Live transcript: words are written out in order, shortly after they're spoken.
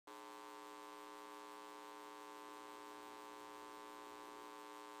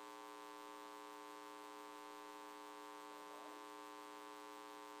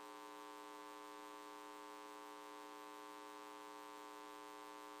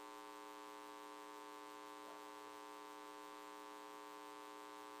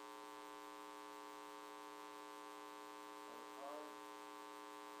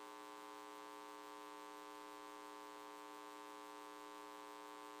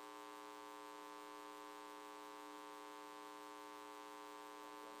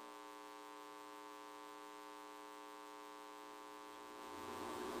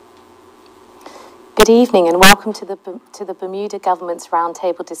Good evening and welcome to the Bermuda Government's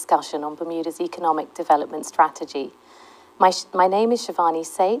Roundtable discussion on Bermuda's economic development strategy. My name is Shivani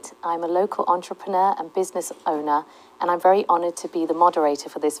Sait. I'm a local entrepreneur and business owner, and I'm very honoured to be the moderator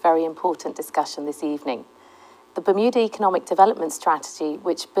for this very important discussion this evening. The Bermuda Economic Development Strategy,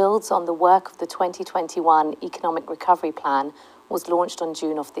 which builds on the work of the 2021 Economic Recovery Plan, was launched on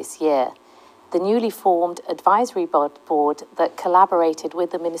June of this year. The newly formed advisory board that collaborated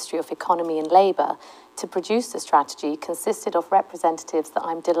with the Ministry of Economy and Labour to produce the strategy consisted of representatives that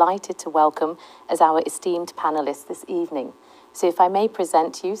I'm delighted to welcome as our esteemed panellists this evening. So if I may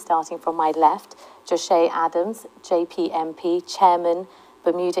present to you, starting from my left, Joshe Adams, JPMP, Chairman,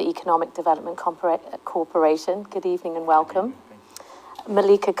 Bermuda Economic Development Corporation. Good evening and welcome.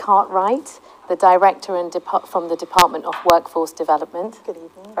 Malika Cartwright, the Director from the Department of Workforce Development. Good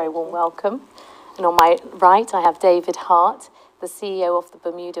evening. Very warm welcome. And on my right, I have David Hart, the CEO of the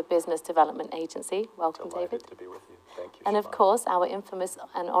Bermuda Business Development Agency. Welcome, Delighted David. to be with you. Thank you, And of Shivani. course, our infamous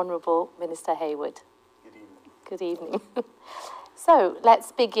and honourable Minister Hayward. Good evening. Good evening. So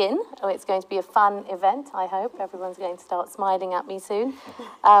let's begin. Oh, it's going to be a fun event, I hope. Everyone's going to start smiling at me soon.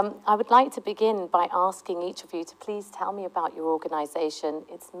 I would like to begin by asking each of you to please tell me about your organisation,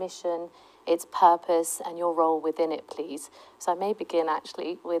 its mission, its purpose, and your role within it, please. So I may begin,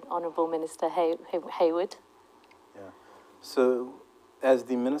 actually, with Honourable Minister Hayward. Yeah. So, as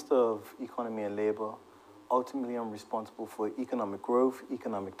the Minister of Economy and Labour, ultimately I'm responsible for economic growth,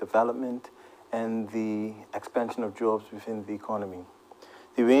 economic development, and the expansion of jobs within the economy.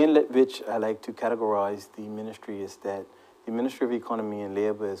 The way in which I like to categorize the ministry is that the Ministry of Economy and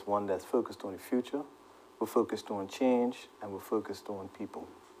Labour is one that's focused on the future, we're focused on change, and we're focused on people.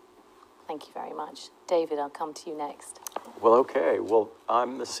 Thank you very much. David, I'll come to you next. Well, okay. Well,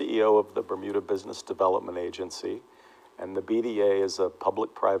 I'm the CEO of the Bermuda Business Development Agency, and the BDA is a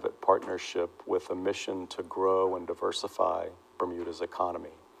public-private partnership with a mission to grow and diversify Bermuda's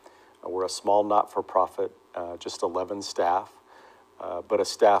economy. We're a small not-for-profit, just 11 staff, but a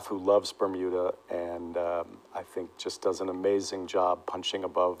staff who loves Bermuda and I think just does an amazing job punching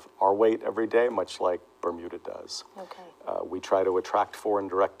above our weight every day, much like Bermuda does. Okay. We try to attract foreign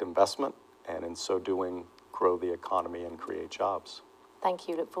direct investment and in so doing, grow the economy and create jobs. Thank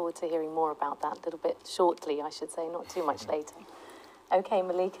you. Look forward to hearing more about that a little bit shortly, I should say, not too much later. Okay,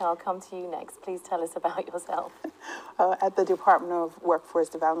 Malika, I'll come to you next. Please tell us about yourself. At the Department of Workforce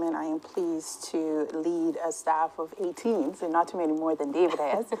Development, I am pleased to lead a staff of 18, so not too many more than David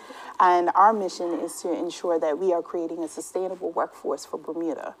has. And our mission is to ensure that we are creating a sustainable workforce for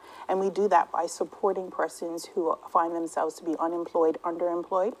Bermuda. And we do that by supporting persons who find themselves to be unemployed,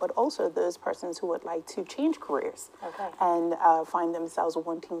 underemployed, but also those persons who would like to change careers and find themselves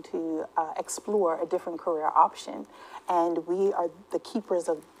wanting to explore a different career option. And we are the keepers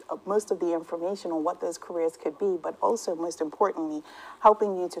of most of the information on what those careers could be, but also, most importantly,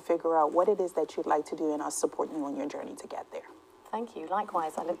 helping you to figure out what it is that you'd like to do and us supporting you on your journey to get there. Thank you.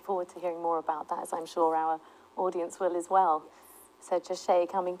 Likewise, I look forward to hearing more about that, as I'm sure our audience will as well. So, Joshe,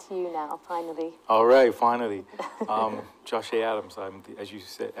 coming to you now, finally. All right, finally. Joshe Adams,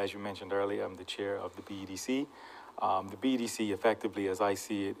 as you mentioned earlier, I'm the chair of the BEDC. The BEDC, effectively, as I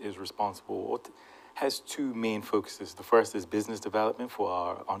see it, is responsible, has two main focuses. The first is business development for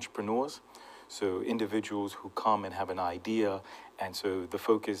our entrepreneurs. So individuals who come and have an idea, and so the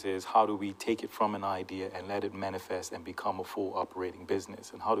focus is how do we take it from an idea and let it manifest and become a full operating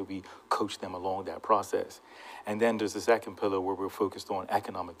business, and how do we coach them along that process. And then there's the second pillar where we're focused on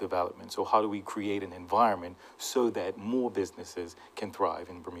economic development. So how do we create an environment so that more businesses can thrive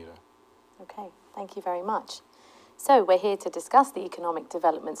in Bermuda? Okay, thank you very much. So we're here to discuss the economic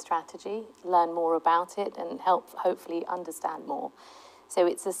development strategy, learn more about it, and help hopefully understand more. So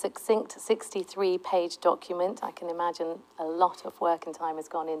it's a succinct 63-page document. I can imagine a lot of work and time has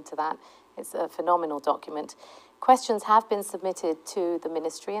gone into that. It's a phenomenal document. Questions have been submitted to the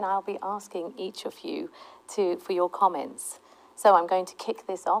ministry, and I'll be asking each of you for your comments. So I'm going to kick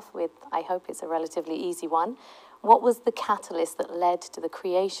this off with, I hope it's a relatively easy one. What was the catalyst that led to the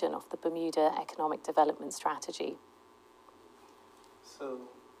creation of the Bermuda Economic Development Strategy? So,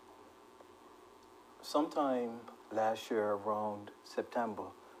 sometime last year around September,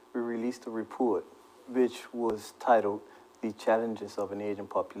 we released a report which was titled The Challenges of an Aging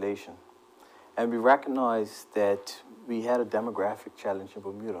Population. And we recognized that we had a demographic challenge in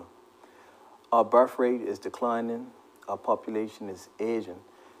Bermuda. Our birth rate is declining, our population is aging,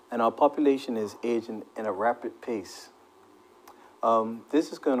 and our population is aging in a rapid pace.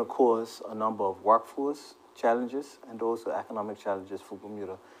 This is going to cause a number of workforce challenges and also economic challenges for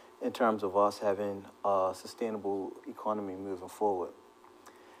Bermuda in terms of us having a sustainable economy moving forward.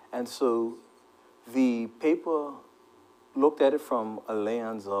 And so The paper looked at it from a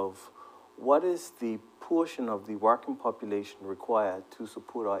lens of what is the portion of the working population required to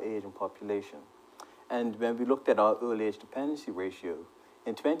support our aging population. And when we looked at our early age dependency ratio,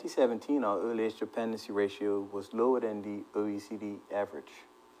 in 2017, our early age dependency ratio was lower than the OECD average.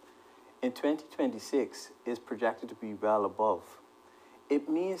 In 2026, it's projected to be well above. It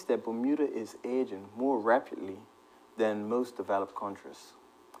means that Bermuda is aging more rapidly than most developed countries.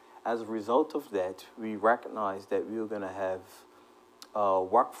 As a result of that, we recognize that we're going to have a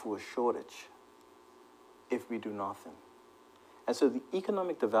workforce shortage if we do nothing. And so the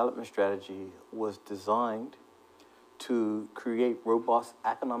economic development strategy was designed to create robust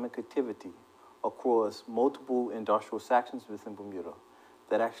economic activity across multiple industrial sections within Bermuda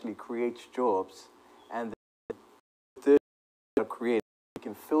that actually creates jobs, and that the created, we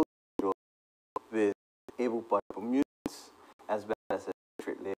can fill jobs with able-bodied Bermudans as well as a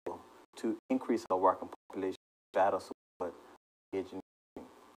trade labor to increase our working population, better support aging.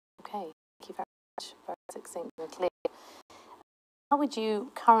 Okay, thank you very much. Very succinct and clear. How would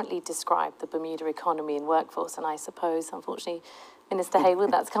you currently describe the Bermuda economy and workforce? And I suppose, unfortunately, Minister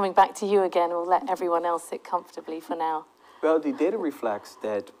Haywood, that's coming back to you again. We'll let everyone else sit comfortably for now. Well, the data reflects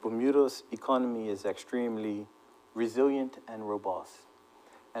that Bermuda's economy is extremely resilient and robust.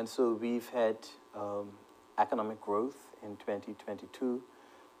 And so we've had economic growth in 2022.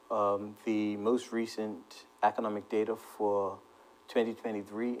 The most recent economic data for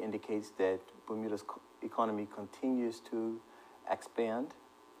 2023 indicates that Bermuda's economy continues to expand.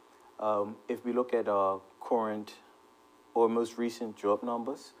 If we look at our current or most recent job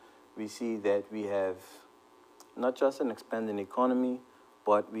numbers, we see that we have not just an expanding economy,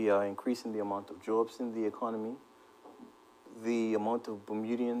 but we are increasing the amount of jobs in the economy. The amount of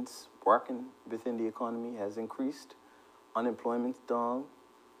Bermudians working within the economy has increased. Unemployment's down.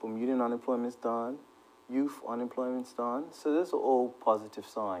 Bermudian unemployment's down. Youth unemployment's down. So those are all positive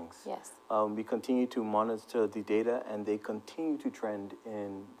signs. Yes. We continue to monitor the data, and they continue to trend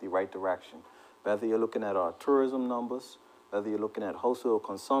in the right direction. Whether you're looking at our tourism numbers, whether you're looking at household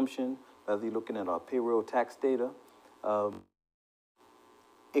consumption, whether you're looking at our payroll tax data,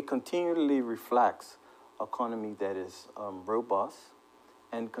 it continually reflects an economy that is robust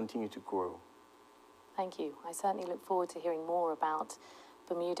and continue to grow. Thank you. I certainly look forward to hearing more about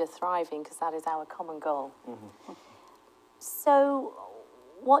Bermuda thriving, because that is our common goal. Mm-hmm. So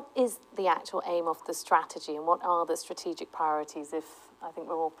what is the actual aim of the strategy, and what are the strategic priorities? If I think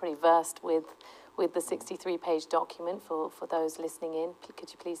we're all pretty versed with the 63-page document for those listening in.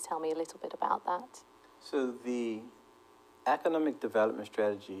 Could you please tell me a little bit about that? So the economic development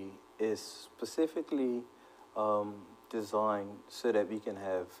strategy is specifically designed so that we can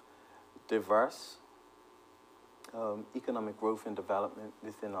have diverse economic growth and development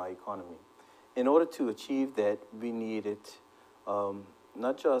within our economy. In order to achieve that, we needed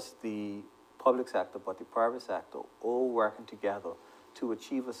not just the public sector, but the private sector all working together to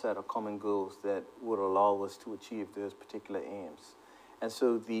achieve a set of common goals that would allow us to achieve those particular aims. And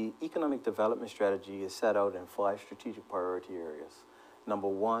so the economic development strategy is set out in 5 strategic priority areas. Number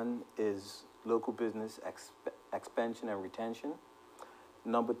 1 is local business expansion and retention.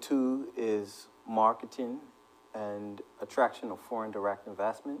 Number 2 is marketing and attraction of foreign direct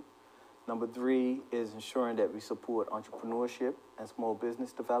investment. Number 3 is ensuring that we support entrepreneurship and small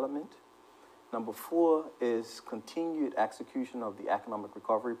business development. Number 4 is continued execution of the economic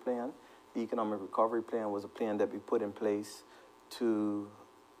recovery plan. The economic recovery plan was a plan that we put in place to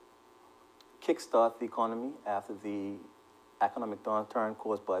kickstart the economy after the economic downturn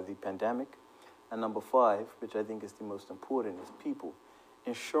caused by the pandemic. And number 5, which I think is the most important, is people.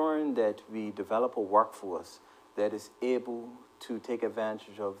 Ensuring that we develop a workforce that is able to take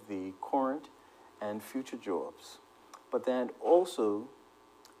advantage of the current and future jobs. But then also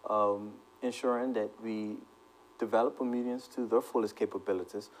ensuring that we develop Bermudians to their fullest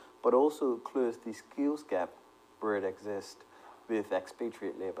capabilities, but also close the skills gap where it exists with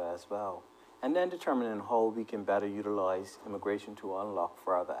expatriate labor as well. And then determining how we can better utilize immigration to unlock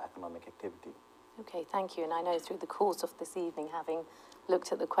further economic activity. Okay, thank you. And I know through the course of this evening, having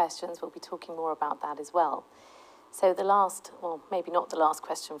looked at the questions, we'll be talking more about that as well. So the last, well, maybe not the last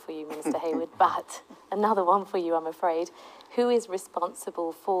question for you, Minister Haywood, but another one for you, I'm afraid. Who is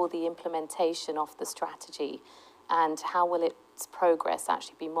responsible for the implementation of the strategy, and how will its progress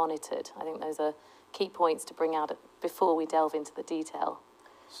actually be monitored? I think those are key points to bring out before we delve into the detail.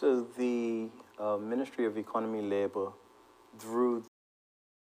 So the Ministry of Economy, Labor, through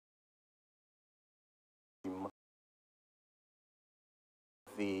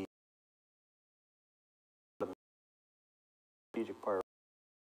the strategic priority,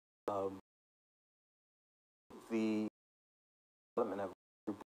 the development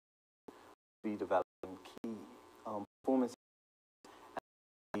of be developing key performance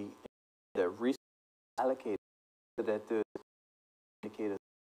and the resources allocated so that the indicators.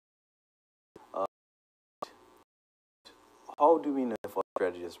 How do we know if our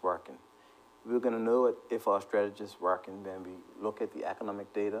strategy is working? We're going to know it if our strategy is working when we look at the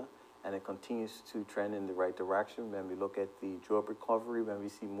economic data and it continues to trend in the right direction, when we look at the job recovery, when we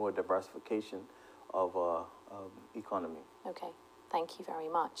see more diversification of our economy. Okay, thank you very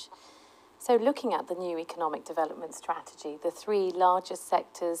much. So looking at the new economic development strategy, the three largest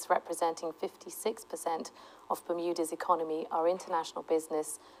sectors representing 56% of Bermuda's economy are international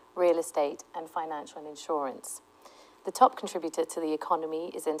business, real estate, and financial and insurance. The top contributor to the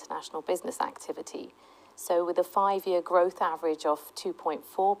economy is international business activity. So with a 5-year growth average of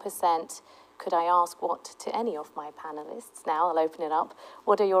 2.4%, could I ask to any of my panelists, now I'll open it up,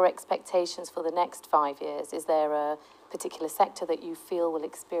 what are your expectations for the next 5 years? Is there a particular sector that you feel will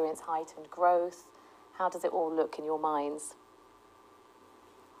experience heightened growth? How does it all look in your minds?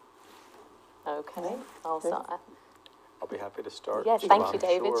 Okay, I'll start. I'll be happy to start. Yes, thank you,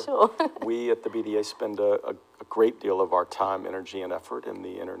 David, sure. We at the BDA spend a great deal of our time, energy, and effort in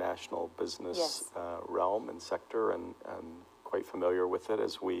the international business realm and sector, and quite familiar with it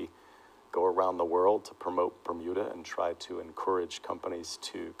as we go around the world to promote Bermuda and try to encourage companies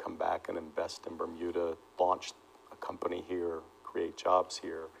to come back and invest in Bermuda, launch a company here, create jobs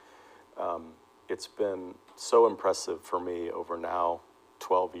here. It's been so impressive for me over now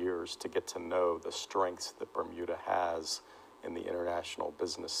 12 years to get to know the strengths that Bermuda has in the international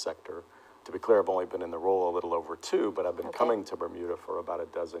business sector. To be clear, I've only been in the role a little over 2, but I've been coming to Bermuda for about a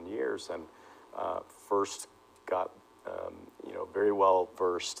dozen years, and first got very well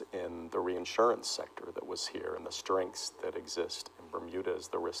versed in the reinsurance sector that was here and the strengths that exist in Bermuda as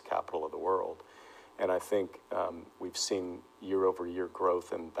the risk capital of the world. And I think we've seen year-over-year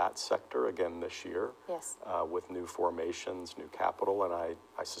growth in that sector again this year. Yes. With new formations, new capital, and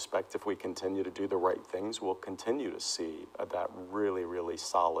I suspect if we continue to do the right things, we'll continue to see that really, really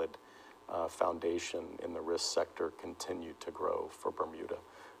solid foundation in the risk sector continue to grow for Bermuda.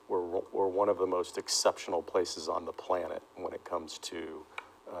 We're one of the most exceptional places on the planet when it comes to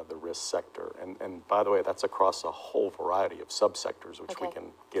the risk sector. And by the way, that's across a whole variety of subsectors, which we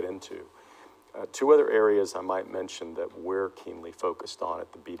can get into. 2 other areas I might mention that we're keenly focused on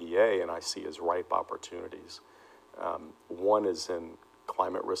at the BDA and I see as ripe opportunities. One is in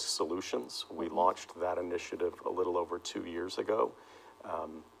climate risk solutions. We launched that initiative a little over 2 years ago.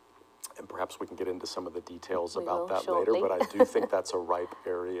 And perhaps we can get into some of the details about that later, but I do think that's a ripe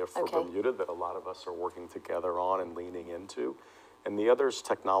area for Bermuda that a lot of us are working together on and leaning into. And the other is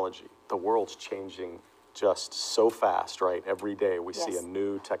technology. The world's changing just so fast, right? Every day we see a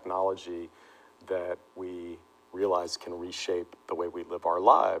new technology that we realize can reshape the way we live our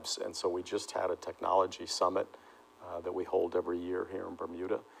lives. And so we just had a technology summit that we hold every year here in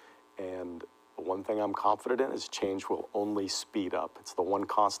Bermuda. And one thing I'm confident in is change will only speed up. It's the one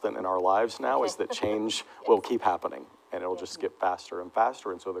constant in our lives now is that change will keep happening and it'll just get faster and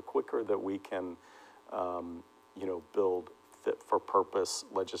faster. And so the quicker that we can, build fit-for-purpose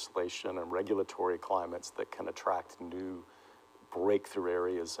legislation and regulatory climates that can attract new breakthrough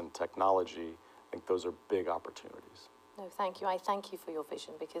areas in technology, I think those are big opportunities. No, thank you. I thank you for your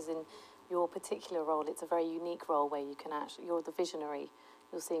vision because in your particular role, it's a very unique role where you can you're the visionary.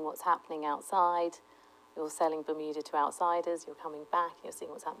 You're seeing what's happening outside. You're selling Bermuda to outsiders. You're coming back. You're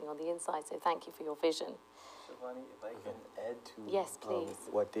seeing what's happening on the inside. So thank you for your vision. Shivani, if I can add to yes, please.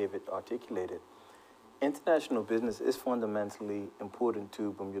 What David articulated. International business is fundamentally important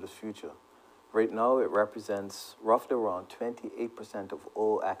to Bermuda's future. Right now, it represents roughly around 28% of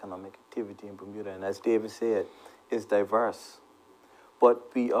all economic activity in Bermuda. And as David said, it's diverse.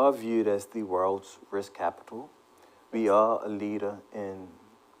 But we are viewed as the world's risk capital. We are a leader in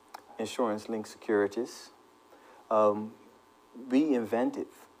insurance-linked securities. We invented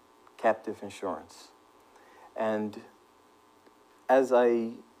captive insurance. And as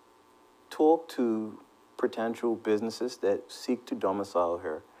I talk to potential businesses that seek to domicile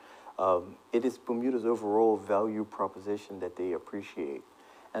here, it is Bermuda's overall value proposition that they appreciate.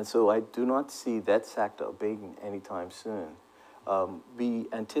 And so I do not see that sector abating anytime soon. We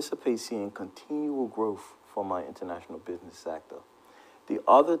anticipate seeing continual growth from our international business sector. The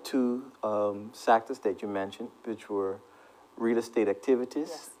other 2 sectors that you mentioned, which were real estate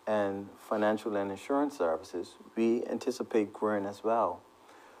activities and financial and insurance services, we anticipate growing as well.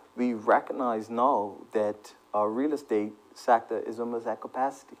 We recognize now that our real estate sector is almost at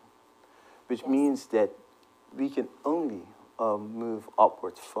capacity, which means that we can only move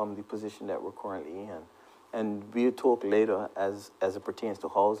upwards from the position that we're currently in. And we'll talk later as it pertains to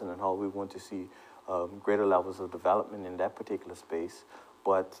housing and how we want to see greater levels of development in that particular space.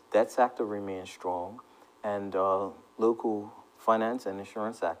 But that sector remains strong, and local finance and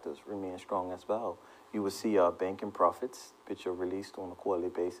insurance sectors remain strong as well. You will see our banking profits, which are released on a quarterly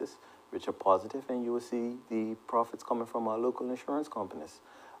basis, which are positive, and you will see the profits coming from our local insurance companies,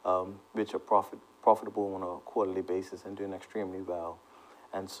 which are profitable on a quarterly basis and doing extremely well.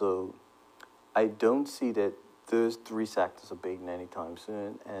 And so I don't see that those three sectors abating anytime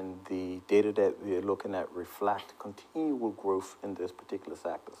soon, and the data that we're looking at reflect continual growth in those particular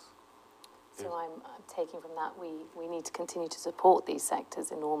sectors. So I'm taking from that we need to continue to support these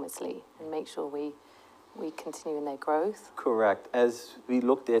sectors enormously and make sure we continue in their growth. Correct. As we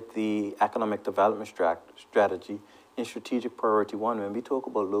looked at the economic development strategy in strategic priority 1, when we talk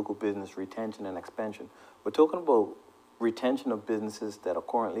about local business retention and expansion, we're talking about retention of businesses that are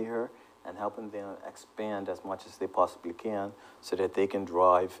currently here and helping them expand as much as they possibly can so that they can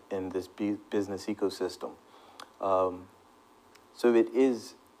drive in this business ecosystem. So it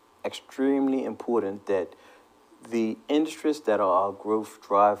is extremely important that the industries that are our growth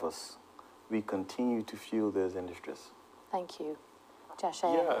drivers, we continue to fuel those industries. Thank you. Josh,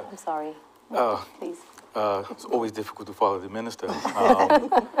 Yeah. I'm sorry. Please. It's always difficult to follow the minister.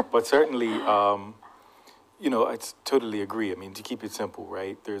 But certainly, you know, I totally agree. I mean, to keep it simple,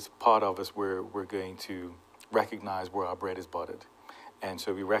 right? There's part of us where we're going to recognize where our bread is buttered. And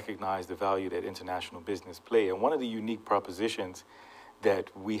so we recognize the value that international business play. And one of the unique propositions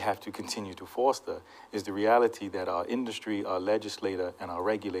that we have to continue to foster is the reality that our industry, our legislator, and our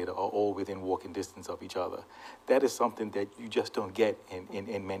regulator are all within walking distance of each other. That is something that you just don't get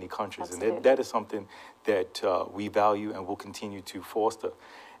in many countries. Absolutely. And that is something that we value and will continue to foster.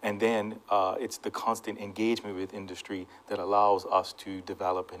 And then it's the constant engagement with industry that allows us to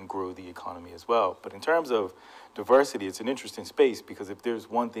develop and grow the economy as well. But in terms of diversity, it's an interesting space because if there's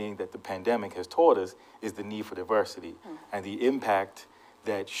one thing that the pandemic has taught us is the need for diversity and the impact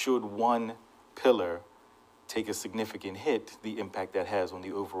that should one pillar take a significant hit, the impact that has on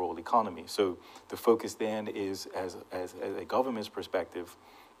the overall economy. So the focus then is, as a government's perspective,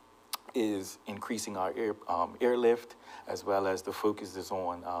 is increasing our airlift, as well as the focus is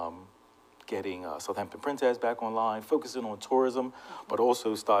on getting Southampton Princess back online, focusing on tourism, but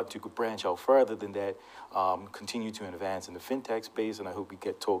also start to branch out further than that, continue to advance in the fintech space, and I hope we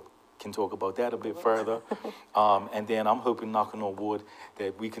can talk about that a bit further. And then I'm hoping, knocking on wood,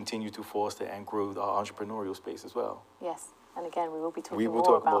 that we continue to foster and grow our entrepreneurial space as well. Yes. And again, we will be talking We will more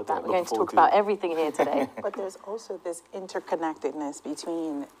talk about about that. that. We're going to Looking talk forward about to it. everything here today. But there's also this interconnectedness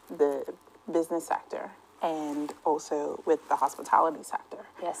between the business sector and also with the hospitality sector,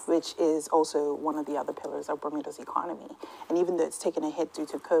 Yes. which is also one of the other pillars of Bermuda's economy. And even though it's taken a hit due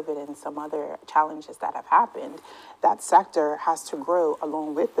to COVID and some other challenges that have happened, that sector has to grow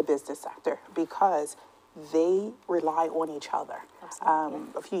along with the business sector because they rely on each other. Absolutely.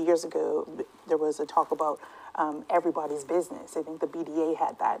 A few years ago, there was a talk about everybody's business. I think the BDA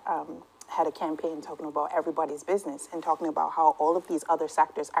had that. Had a campaign talking about everybody's business and talking about how all of these other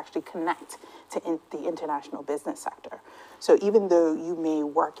sectors actually connect to the international business sector. So even though you may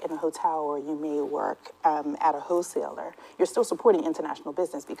work in a hotel or you may work at a wholesaler, you're still supporting international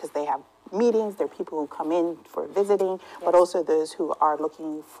business because they have meetings, there are people who come in for visiting, but also those who are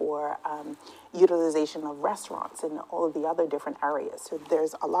looking for utilization of restaurants and all of the other different areas. So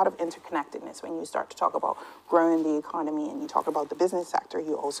there's a lot of interconnectedness when you start to talk about growing the economy and you talk about the business sector.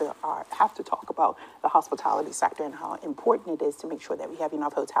 You also have to talk about the hospitality sector and how important it is to make sure that we have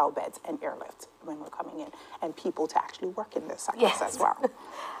enough hotel beds and airlift when we're coming in and people to actually work in those sectors as well.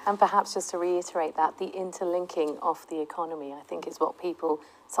 And perhaps just to reiterate that, the interlinking of the economy, I think, is what people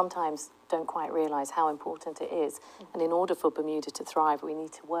sometimes don't quite realise how important it is. And in order for Bermuda to thrive, we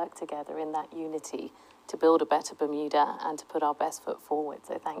need to work together in that unity to build a better Bermuda and to put our best foot forward.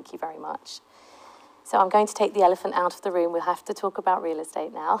 So thank you very much. So I'm going to take the elephant out of the room. We'll have to talk about real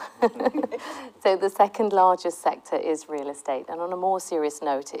estate now. So the second largest sector is real estate. And on a more serious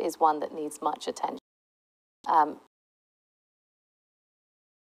note, it is one that needs much attention. The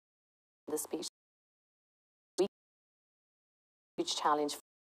speech, huge challenge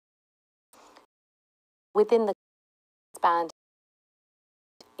within the band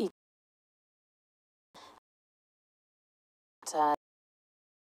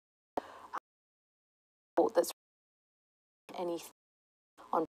that's anything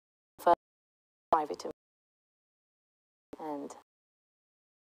on private and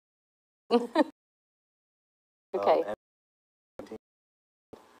okay.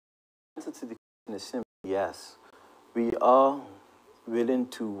 Answer to the question is simply yes. We are willing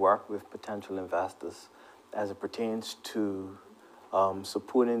to work with potential investors as it pertains to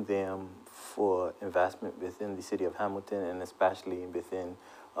supporting them for investment within the city of Hamilton and especially within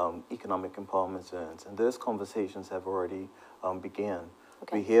economic empowerment zones. And those conversations have already begun.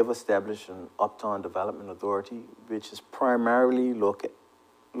 Okay. We have established an Uptown Development Authority, which is primarily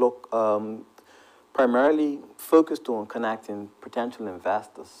primarily focused on connecting potential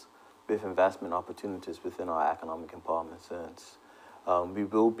investors with investment opportunities within our economic empowerment zones. We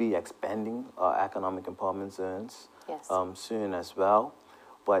will be expanding our economic empowerment zones Yes. soon as well.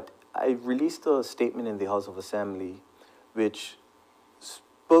 But I released a statement in the House of Assembly which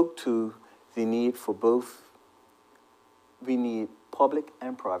spoke to the need for both. We need public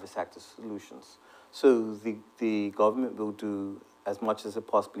and private sector solutions. So the government will do as much as it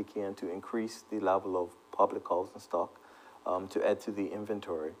possibly can to increase the level of public housing stock to add to the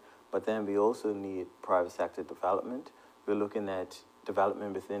inventory. But then we also need private sector development. We're looking at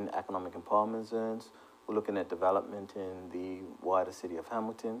development within economic empowerment zones. We're looking at development in the wider city of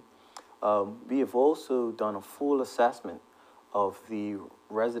Hamilton. We have also done a full assessment of the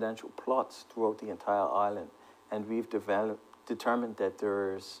residential plots throughout the entire island, and we've determined that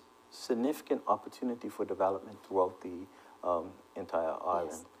there's significant opportunity for development throughout the entire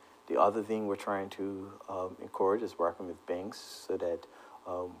island. Yes. The other thing we're trying to encourage is working with banks so that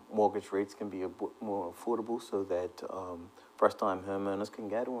mortgage rates can be more affordable so that first-time homeowners can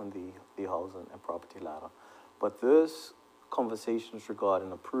get on the housing and property ladder. But those conversations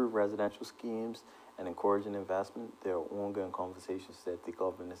regarding approved residential schemes and encouraging investment, there are ongoing conversations that the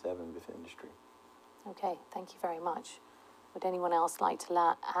government is having with industry. Okay, thank you very much. Would anyone else like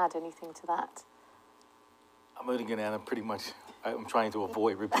to add anything to that? I'm only going to add pretty much, I'm trying to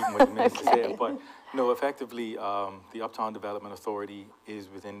avoid repeating what the minister Okay. said, but no, effectively, the Uptown Development Authority is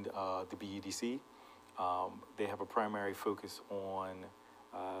within the BEDC. They have a primary focus on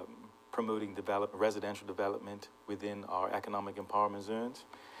promoting residential development within our economic empowerment zones.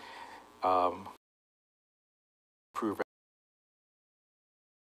 Improve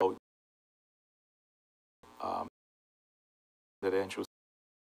residential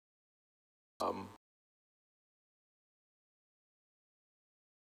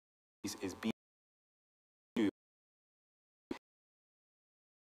is being to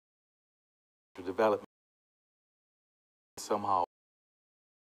development somehow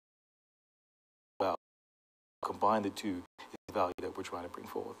well combine the two is the value that we're trying to bring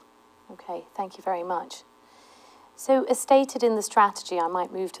forward. Okay, thank you very much. So as stated in the strategy, I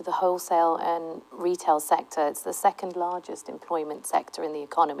might move to the wholesale and retail sector. It's the second largest employment sector in the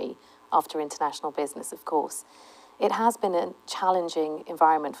economy after international business, of course. It has been a challenging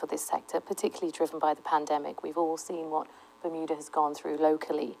environment for this sector, particularly driven by the pandemic. We've all seen what Bermuda has gone through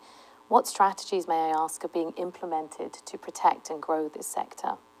locally. What strategies, may I ask, are being implemented to protect and grow this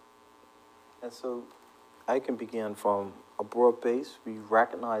sector? And so I can begin from a broad base. We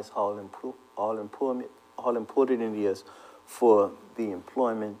recognize how important it is for the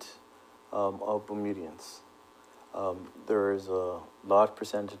employment of Bermudians. There is a large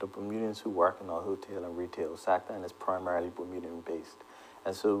percentage of Bermudians who work in our hotel and retail sector, and it's primarily Bermudian-based.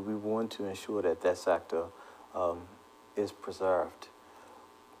 And so we want to ensure that that sector is preserved.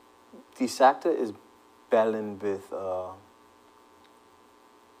 The sector is battling with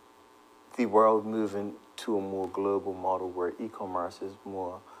the world moving to a more global model where e-commerce is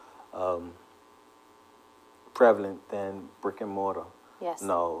more prevalent than brick and mortar. Yes.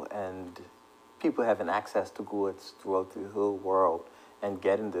 No, and people having access to goods throughout the whole world and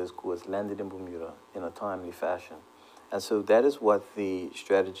getting those goods landed in Bermuda in a timely fashion. And so that is what the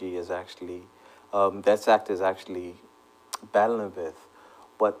strategy is actually, that sector is actually battling with.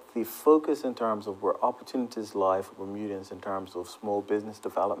 But the focus in terms of where opportunities lie for Bermudians in terms of small business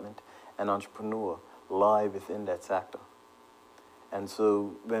development and entrepreneur lie within that sector. And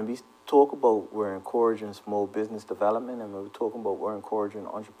so when we talk about we're encouraging small business development and when we're talking about we're encouraging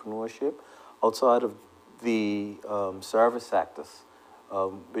entrepreneurship, outside of the service sectors,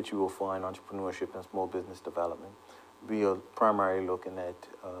 which you will find entrepreneurship and small business development, we are primarily looking at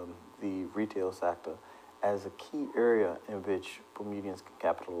the retail sector as a key area in which Bermudians can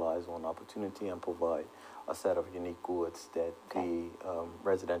capitalize on opportunity and provide a set of unique goods that the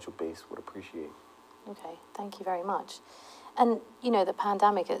residential base would appreciate. Okay, thank you very much. And, you know, the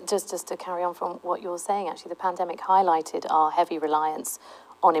pandemic, just to carry on from what you're saying, actually, the pandemic highlighted our heavy reliance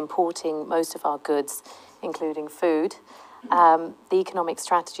on importing most of our goods, including food. The economic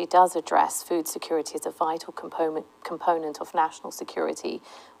strategy does address food security as a vital component of national security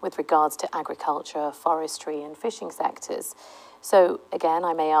with regards to agriculture, forestry, and fishing sectors. So, again,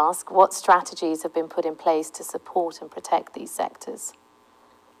 I may ask, what strategies have been put in place to support and protect these sectors?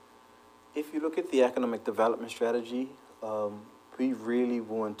 If you look at the economic development strategy, we really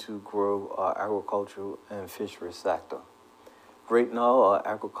want to grow our agricultural and fisheries sector. Right now, our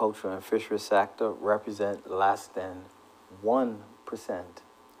agricultural and fisheries sector represent less than 1%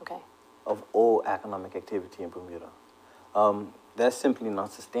 Okay. of all economic activity in Bermuda. That's simply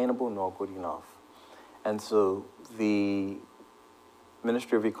not sustainable nor good enough. And so the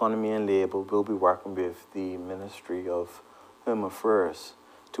Ministry of Economy and Labor will be working with the Ministry of Home Affairs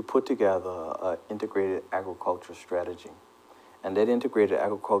to put together an integrated agriculture strategy. And that integrated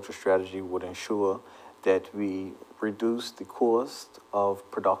agriculture strategy would ensure that we reduce the cost of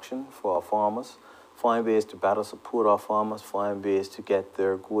production for our farmers, find ways to better support our farmers, find ways to get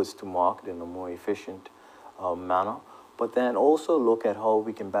their goods to market in a more efficient manner, but then also look at how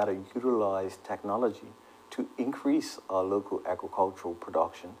we can better utilize technology to increase our local agricultural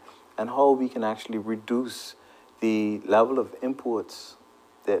production and how we can actually reduce the level of imports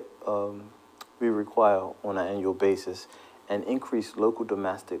that we require on an annual basis and increase local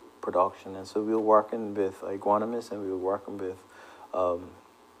domestic production. And so we're working with agronomists and we're working with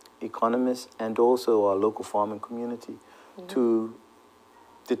economists and also our local farming community to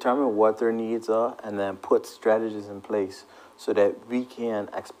determine what their needs are and then put strategies in place so that we can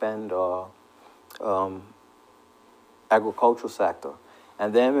expand our agricultural sector.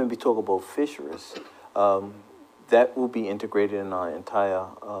 And then when we talk about fisheries, that will be integrated in our entire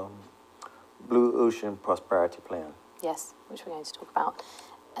Blue Ocean Prosperity Plan. Yes, which we're going to talk about.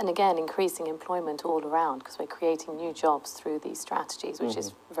 And again, increasing employment all around because we're creating new jobs through these strategies, which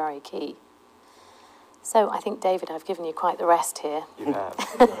is very key. So I think, David, I've given you quite the rest here. You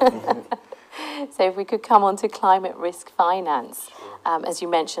have. So if we could come on to climate risk finance, as you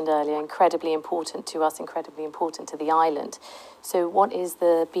mentioned earlier, incredibly important to us, incredibly important to the island. So what is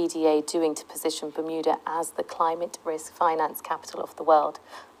the BDA doing to position Bermuda as the climate risk finance capital of the world?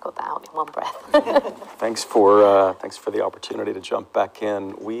 Got that out in one breath. Thanks for the opportunity to jump back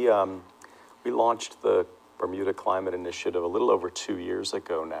in. We launched the Bermuda Climate Initiative a little over 2 years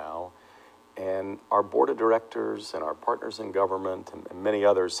ago now, and our board of directors and our partners in government and many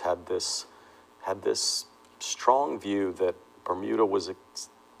others had this strong view that Bermuda was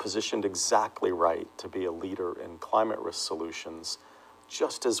positioned exactly right to be a leader in climate risk solutions,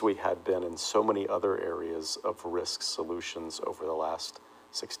 just as we had been in so many other areas of risk solutions over the last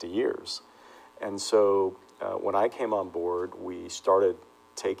 60 years. And so when I came on board, we started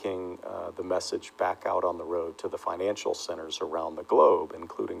taking the message back out on the road to the financial centers around the globe,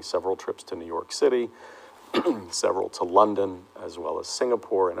 including several trips to New York City, several to London, as well as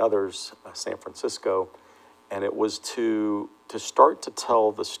Singapore and others, San Francisco. And it was to start to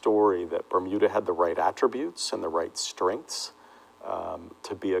tell the story that Bermuda had the right attributes and the right strengths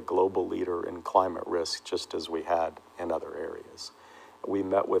to be a global leader in climate risk, just as we had in other areas. We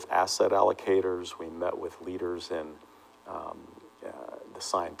met with asset allocators, we met with leaders in the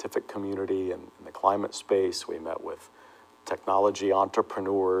scientific community and in the climate space, we met with technology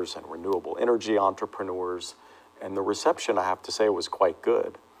entrepreneurs and renewable energy entrepreneurs, and the reception, I have to say, was quite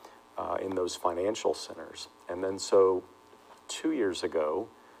good in those financial centers. And then so 2 years ago,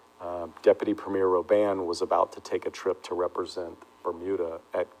 Deputy Premier Robin was about to take a trip to represent Bermuda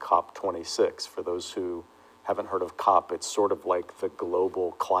at COP26. For those who haven't heard of COP, it's sort of like the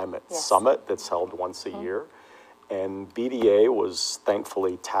global climate summit that's held once a year. And BDA was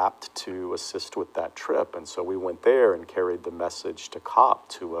thankfully tapped to assist with that trip. And so we went there and carried the message to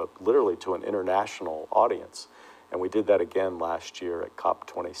COP, literally to an international audience. And we did that again last year at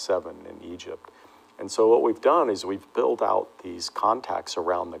COP27 in Egypt. And so what we've done is we've built out these contacts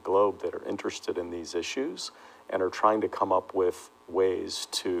around the globe that are interested in these issues and are trying to come up with ways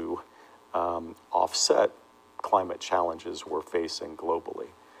to offset climate challenges we're facing globally.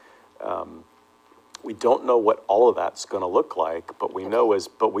 We don't know what all of that's going to look like, but we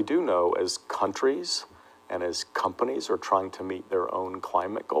do know as countries and as companies are trying to meet their own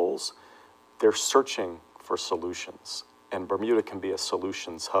climate goals, they're searching for solutions. And Bermuda can be a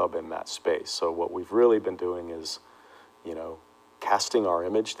solutions hub in that space. So what we've really been doing is, casting our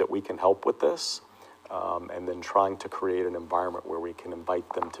image that we can help with this, and then trying to create an environment where we can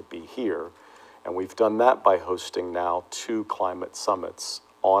invite them to be here. And we've done that by hosting now 2 climate summits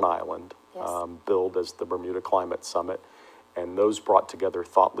on island, billed as the Bermuda Climate Summit. And those brought together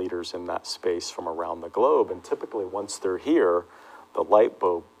thought leaders in that space from around the globe. And typically once they're here, the light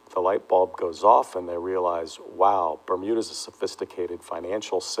bulb goes off and they realize, wow, Bermuda's a sophisticated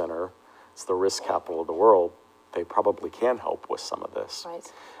financial center. It's the risk capital of the world. They probably can help with some of this. Right.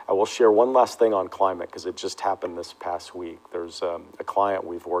 I will share one last thing on climate because it just happened this past week. There's a client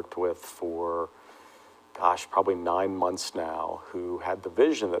we've worked with for, gosh, probably 9 months now, who had the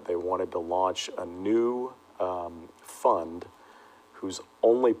vision that they wanted to launch a new fund whose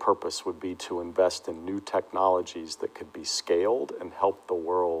only purpose would be to invest in new technologies that could be scaled and help the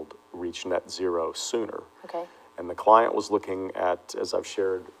world reach net zero sooner. Okay. And the client was looking at, as I've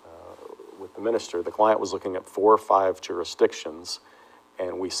shared with the minister, the client was looking at 4 or 5 jurisdictions,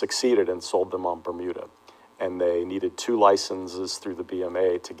 and we succeeded and sold them on Bermuda. And they needed 2 licenses through the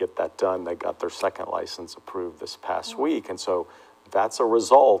BMA to get that done. They got their 2nd license approved this past week. And so that's a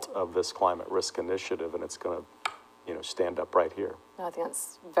result of this climate risk initiative, and it's going to, stand up right here. I think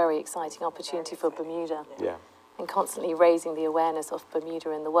that's a very exciting opportunity for Bermuda. Yeah. And constantly raising the awareness of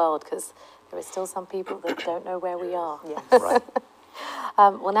Bermuda in the world, because there are still some people that don't know where we are. Yes. Right.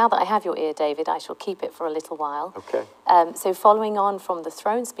 Well, now that I have your ear, David, I shall keep it for a little while. Okay. So following on from the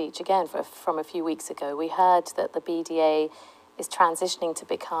throne speech, again, from a few weeks ago, we heard that the BDA is transitioning to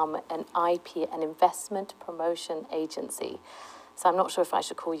become an an investment promotion agency. So I'm not sure if I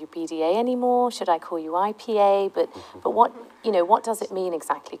should call you BDA anymore. Should I call you IPA? But what does it mean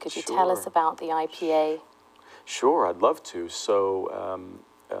exactly? Could you tell us Sure. about the IPA? Sure, I'd love to. So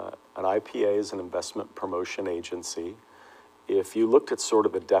an IPA is an investment promotion agency. If you looked at sort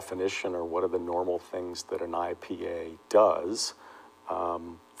of the definition or what are the normal things that an IPA does,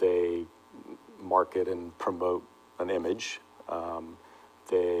 they market and promote an image.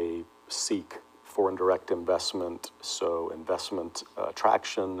 They seek foreign direct investment, so investment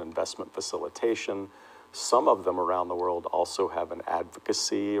attraction, investment facilitation. Some of them around the world also have an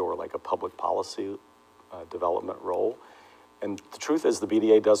advocacy or like a public policy development role. And the truth is the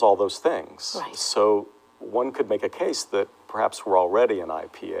BDA does all those things. Right. So one could make a case that perhaps we're already an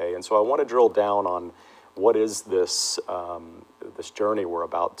IPA. And so I want to drill down on what is this, this journey we're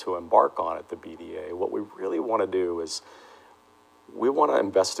about to embark on at the BDA. What we really want to do is we want to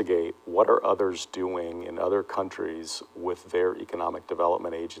investigate what are others doing in other countries with their economic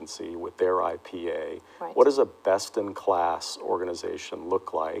development agency, with their IPA. Right. What does a best-in-class organization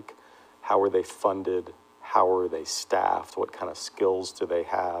look like? How are they funded? How are they staffed? What kind of skills do they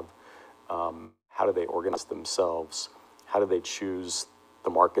have? How do they organize themselves? How do they choose the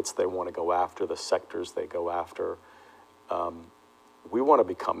markets they want to go after, the sectors they go after? We want to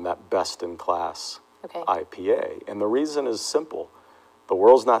become that best-in-class IPA. And the reason is simple. The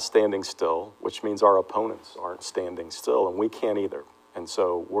world's not standing still, which means our opponents aren't standing still, and we can't either. And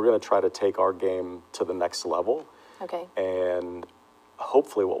so we're going to try to take our game to the next level. Okay. And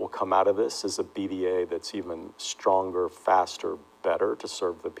hopefully what will come out of this is a BDA that's even stronger, faster, better to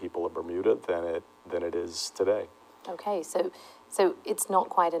serve the people of Bermuda than it is today. Okay, so it's not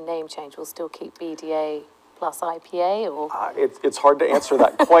quite a name change. We'll still keep BDA plus IPA, or It's hard to answer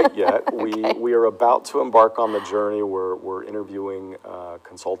that quite yet. Okay. We are about to embark on the journey. We're interviewing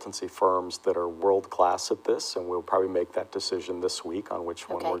consultancy firms that are world class at this, and we'll probably make that decision this week on which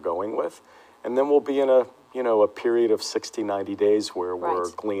one Okay. we're going with. And then we'll be in a period of 60, 90 days where we're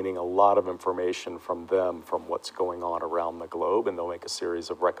Right. gleaning a lot of information from them, from what's going on around the globe, and they'll make a series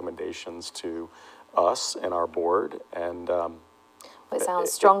of recommendations to us and our board. And it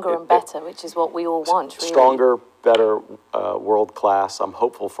sounds stronger and better, which is what we all want, really. stronger, better, world class. I'm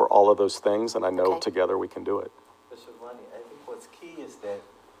hopeful for all of those things, and I know Okay. together we can do it. But Shivani, I think what's key is that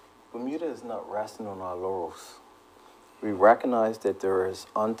Bermuda is not resting on our laurels. We recognize that there is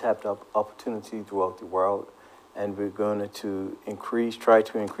untapped opportunity throughout the world, and we're going to try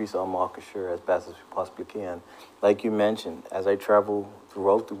to increase our market share as best as we possibly can. Like you mentioned, as I travel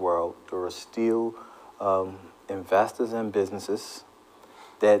throughout the world, there are still investors and businesses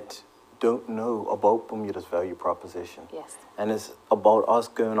that don't know about Bermuda's value proposition. Yes. And it's about us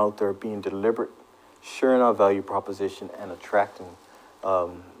going out there being deliberate, sharing our value proposition and attracting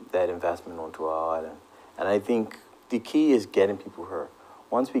that investment onto our island. And I think the key is getting people here.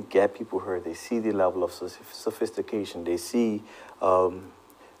 Once we get people here, they see the level of sophistication, they see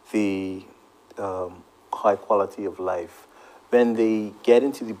the high quality of life. When they get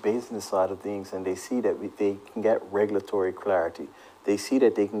into the business side of things and they see that they can get regulatory clarity, they see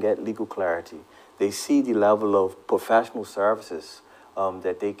that they can get legal clarity, they see the level of professional services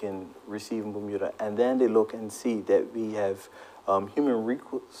that they can receive in Bermuda, and then they look and see that we have human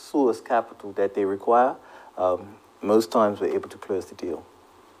resource capital that they require, most times we're able to close the deal.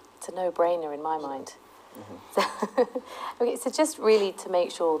 It's a no-brainer in my mind. Okay, so just really to make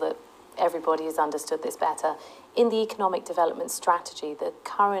sure that everybody has understood this better, in the economic development strategy, the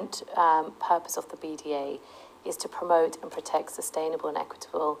current purpose of the BDA is to promote and protect sustainable and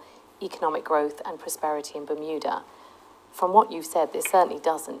equitable economic growth and prosperity in Bermuda. From what you've said, this certainly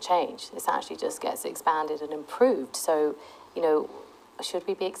doesn't change. This actually just gets expanded and improved. So, should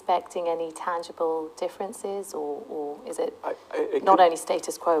we be expecting any tangible differences, or is it It not could- only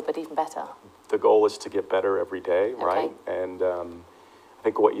status quo, but even better? The goal is to get better every day, right? Okay. And I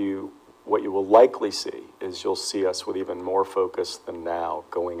think what you will likely see is you'll see us with even more focus than now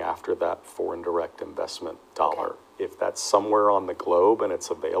going after that foreign direct investment dollar. Okay. If that's somewhere on the globe and it's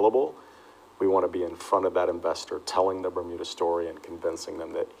available, we want to be in front of that investor, telling the Bermuda story and convincing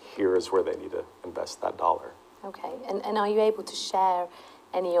them that here is where they need to invest that dollar. Okay, and are you able to share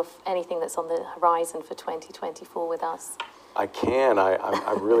anything that's on the horizon for 2024 with us? I can.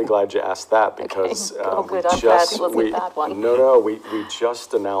 I'm really glad you asked that because Okay. Oh, good. we I'm glad it just wasn't a bad one. No, we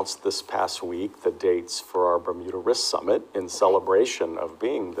just announced this past week the dates for our Bermuda Risk Summit in celebration of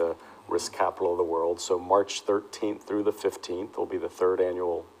being the risk capital of the world. So March 13th through the 15th will be the third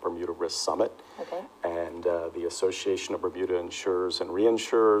annual Bermuda Risk Summit. Okay. And the Association of Bermuda Insurers and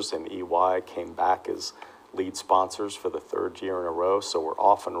Reinsurers and EY came back as lead sponsors for the third year in a row. So we're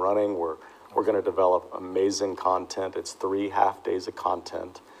off and running. We're going to develop amazing content. It's 3 half days of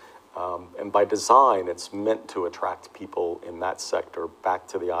content. And by design, it's meant to attract people in that sector back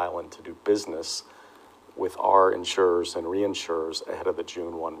to the island to do business with our insurers and reinsurers ahead of the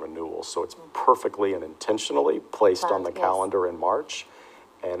June 1 renewal. So it's perfectly and intentionally placed on the Yes. calendar in March.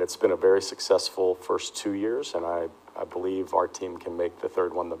 And it's been a very successful first 2 years. And I believe our team can make the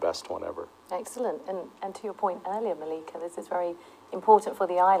third one the best one ever. Excellent. And to your point earlier, Malika, this is very important for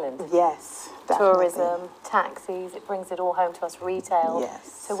the island. Yes, definitely. Tourism, taxis, it brings it all home to us, retail.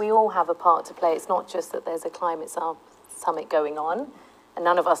 Yes. So we all have a part to play. It's not just that there's a climate summit going on and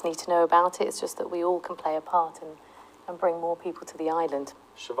none of us need to know about it. It's just that we all can play a part and bring more people to the island.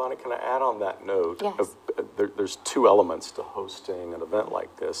 Shivani, can I add on that note? Yes. There's 2 elements to hosting an event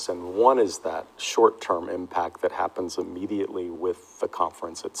like this, and one is that short-term impact that happens immediately with the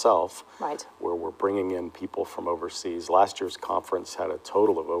conference itself, Right. where we're bringing in people from overseas. Last year's conference had a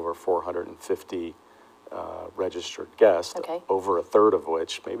total of over 450 registered guests, Okay. over a third of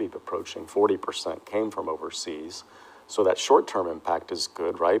which, maybe approaching 40%, came from overseas. So that short-term impact is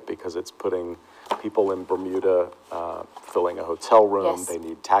good, right? Because it's putting people in Bermuda filling a hotel room. Yes. They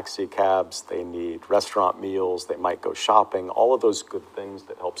need taxi cabs. They need restaurant meals. They might go shopping. All of those good things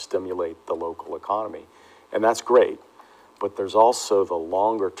that help stimulate the local economy. And that's great. But there's also the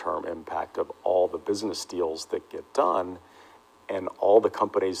longer-term impact of all the business deals that get done. And all the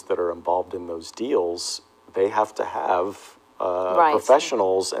companies that are involved in those deals, they have to have Right.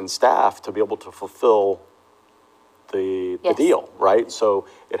 professionals and staff to be able to fulfill the Yes. deal, right? So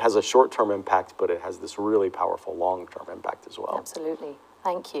it has a short-term impact, but it has this really powerful long-term impact as well. Absolutely.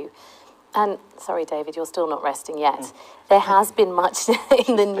 Thank you. And sorry, David, you're still not resting yet. There has been much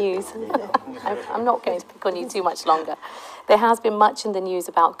in the news. I'm not going to pick on you too much longer. There has been much in the news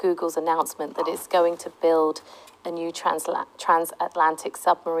about Google's announcement that it's going to build a new transatlantic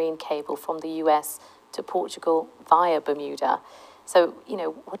submarine cable from the US to Portugal via Bermuda. So,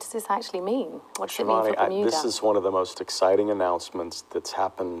 what does this actually mean? What does it mean for Shivani, Bermuda? this is one of the most exciting announcements that's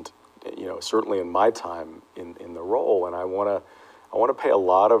happened, certainly in my time in the role, and I want to pay a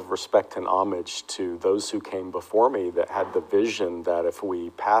lot of respect and homage to those who came before me that had the vision that if we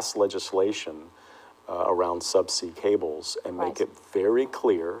pass legislation around subsea cables and make Right. it very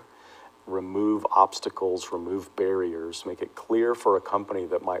clear, remove obstacles, remove barriers, make it clear for a company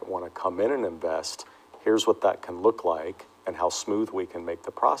that might want to come in and invest, here's what that can look like and how smooth we can make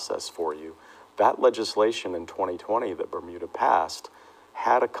the process for you. That legislation in 2020 that Bermuda passed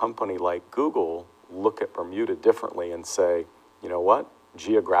had a company like Google look at Bermuda differently and say, you know what,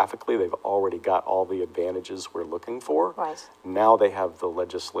 geographically they've already got all the advantages we're looking for. Right. Now they have the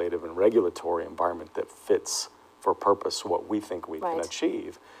legislative and regulatory environment that fits for purpose what we think we can Right.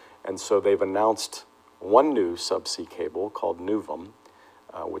 achieve. And so they've announced one new subsea cable called Nuvum,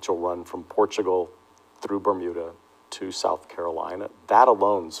 which will run from Portugal through Bermuda to South Carolina. That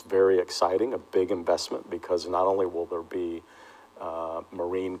alone's very exciting, a big investment, because not only will there be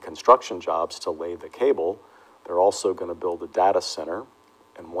marine construction jobs to lay the cable, they're also going to build a data center.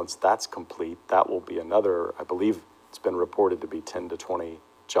 And once that's complete, that will be another, I believe it's been reported to be 10 to 20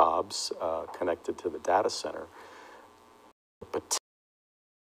 jobs connected to the data center. But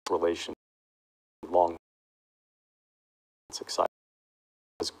relation long, it's exciting.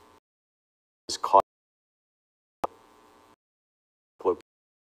 Is caught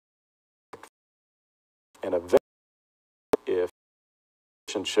and eventually, if the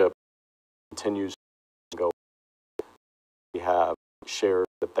relationship continues to go, we have shared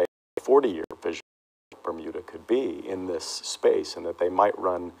that they 40-year vision Bermuda could be in this space, and that they might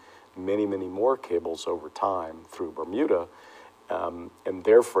run many, many more cables over time through Bermuda. And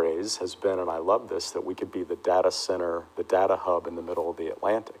their phrase has been, and I love this, that we could be the data center, the data hub in the middle of the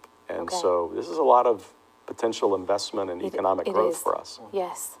Atlantic. And so this is a lot of potential investment and economic growth for us.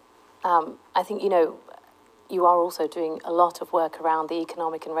 Yes. I think, you know, you are also doing a lot of work around the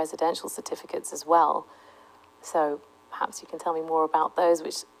economic and residential certificates as well. So perhaps you can tell me more about those,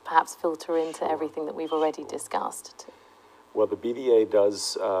 which perhaps filter into everything that we've already discussed. Well, the BDA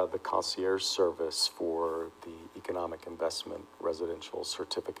does the concierge service for the Economic Investment Residential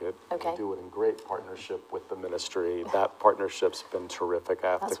Certificate. Okay. We do it in great partnership with the ministry. That partnership's been terrific.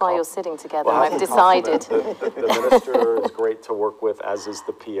 That's why you're sitting together, Well, I I've have to decided. compliment The minister is great to work with, as is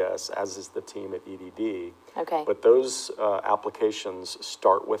the PS, as is the team at EDD. Okay. But those applications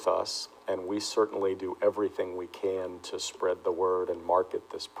start with us, and we certainly do everything we can to spread the word and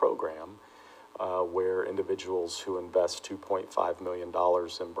market this program. Where individuals who invest $2.5 million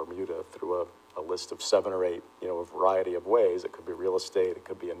in Bermuda through a list of 7 or 8, you know, a variety of ways. It could be real estate, it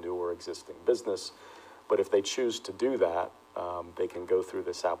could be a new or existing business. But if they choose to do that, they can go through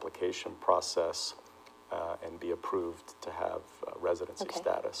this application process and be approved to have residency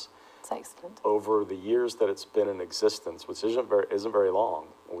status. That's excellent. Over the years that it's been in existence, which isn't very long,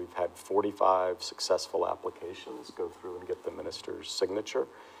 we've had 45 successful applications go through and get the minister's signature.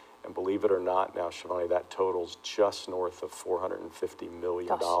 And believe it or not, now, Shivani, that totals just north of $450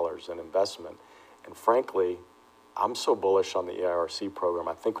 million in investment. And frankly, I'm so bullish on the EIRC program,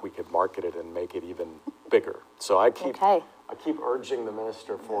 I think we could market it and make it even bigger. So I keep urging the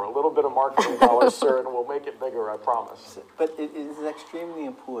minister for a little bit of marketing dollars, sir, and we'll make it bigger, I promise. But it is extremely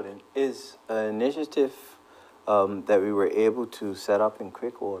important. It's an initiative that we were able to set up in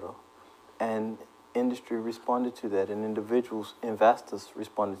quick order, and industry responded to that, and individuals, investors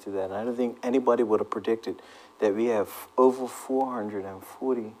responded to that. And I don't think anybody would have predicted that we have over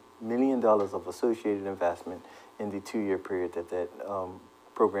 $440 million of associated investment in the 2-year period that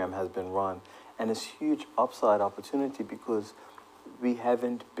program has been run. And it's huge upside opportunity because we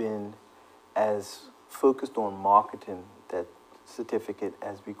haven't been as focused on marketing that certificate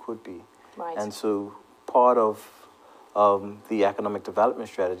as we could be. Right. And so part of the economic development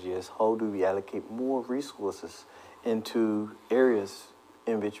strategy is how do we allocate more resources into areas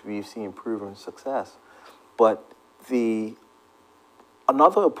in which we've seen proven success. But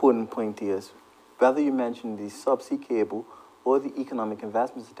another important point is, whether you mention the subsea cable or the economic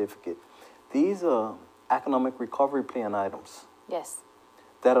investment certificate, these are economic recovery plan items. Yes.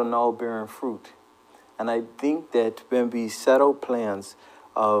 That are now bearing fruit. And I think that when we set out plans,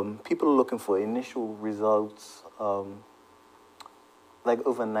 people are looking for initial results, like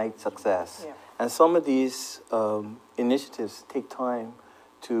overnight success. Yeah. And some of these initiatives take time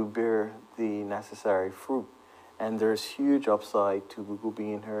to bear the necessary fruit. And there's huge upside to Google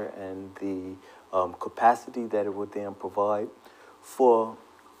being here and the capacity that it would then provide for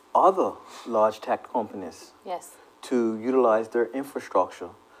other large tech companies to utilize their infrastructure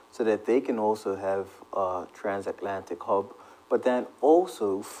so that they can also have a transatlantic hub. But then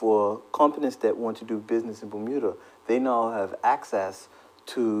also for companies that want to do business in Bermuda, they now have access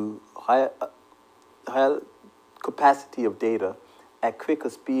to higher capacity of data at quicker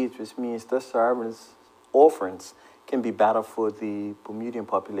speeds, which means their service offerings can be better for the Bermudian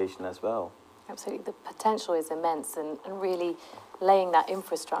population as well. Absolutely. The potential is immense, and really laying that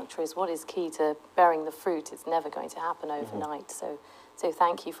infrastructure is what is key to bearing the fruit. It's never going to happen overnight. So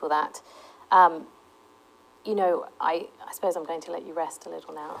thank you for that. You know, I suppose I'm going to let you rest a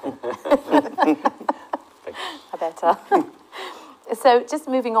little now. I better. So just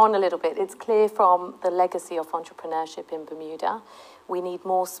moving on a little bit, it's clear from the legacy of entrepreneurship in Bermuda, we need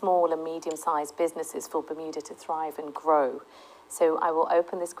more small and medium-sized businesses for Bermuda to thrive and grow. So I will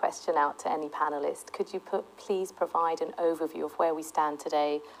open this question out to any panelist. Could you please provide an overview of where we stand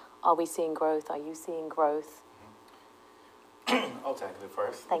today? Are we seeing growth? Are you seeing growth? I'll tackle it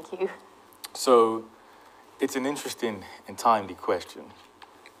first. Thank you. So it's an interesting and timely question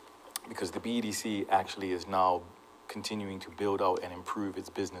because the BEDC actually is now continuing to build out and improve its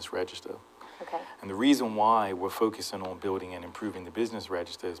business register. Okay. And the reason why we're focusing on building and improving the business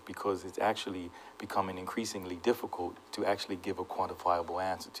register is because it's actually becoming increasingly difficult to actually give a quantifiable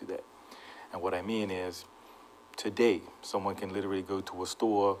answer to that. And what I mean is, today, someone can literally go to a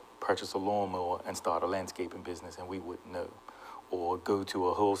store, purchase a lawnmower, and start a landscaping business, and we wouldn't know. Or go to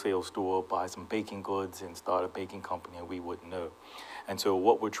a wholesale store, buy some baking goods, and start a baking company, and we wouldn't know. And so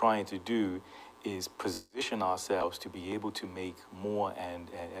what we're trying to do is position ourselves to be able to make more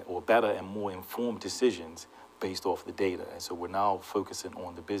or better and more informed decisions based off the data. And so we're now focusing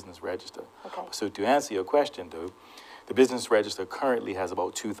on the business register. Okay. So to answer your question, though, the business register currently has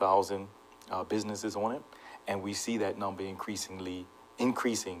about 2,000 businesses on it, and we see that number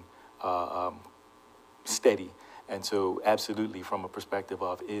increasing steady. And so absolutely, from a perspective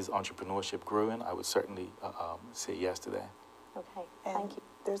of is entrepreneurship growing, I would certainly say yes to that. Okay, And thank you.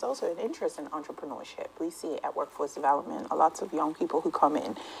 there's also an interest in entrepreneurship. We see at workforce development lots of young people who come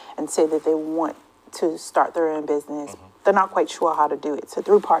in and say that they want to start their own business. They're not quite sure how to do it. So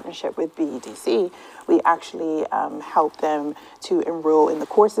through partnership with BEDC, we actually help them to enroll in the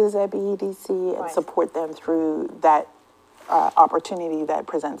courses at BEDC and Right. support them through that opportunity that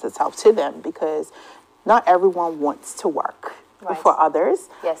presents itself to them, because not everyone wants to work Right. for others.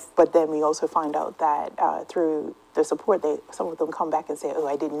 Yes. But then we also find out that through the support, some of them come back and say, "Oh,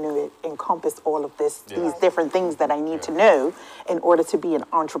 I didn't know it encompassed all of this, these different things that I need to know in order to be an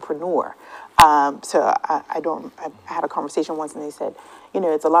entrepreneur." So I had a conversation once, and they said,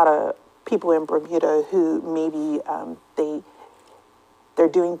 it's a lot of people in Bermuda who maybe they're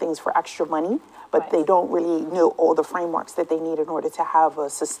doing things for extra money, but Right. they don't really know all the frameworks that they need in order to have a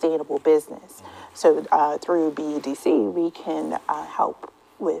sustainable business. So through BEDC, we can help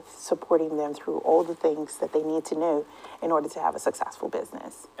with supporting them through all the things that they need to know in order to have a successful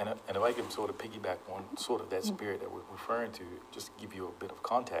business. And if I can sort of piggyback on sort of that spirit that we're referring to, just to give you a bit of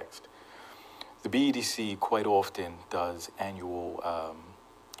context, the BEDC quite often does annual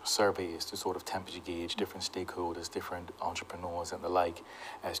surveys to sort of temperature gauge different stakeholders, different entrepreneurs and the like,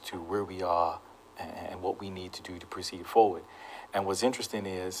 as to where we are and what we need to do to proceed forward. And what's interesting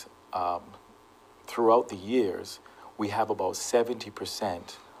is throughout the years, we have about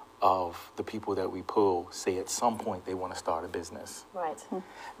 70% of the people that we poll say at some point they want to start a business. Right.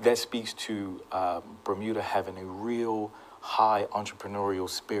 That speaks to Bermuda having a real high entrepreneurial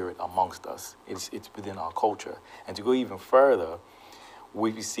spirit amongst us. It's within our culture. And to go even further,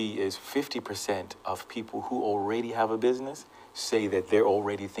 what we see is 50% of people who already have a business say that they're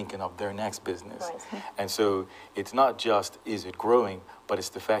already thinking of their next business. Right. And so it's not just is it growing, but it's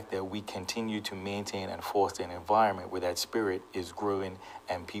the fact that we continue to maintain and foster an environment where that spirit is growing,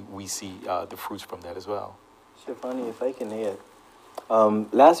 and we see the fruits from that as well. Shivani, if I can add,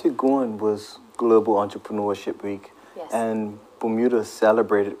 last week going was Global Entrepreneurship Week, Yes. and Bermuda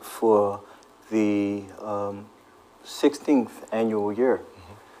celebrated for the 16th annual year.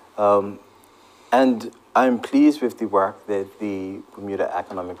 And I'm pleased with the work that the Bermuda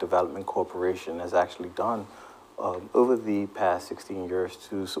Economic Development Corporation has actually done over the past 16 years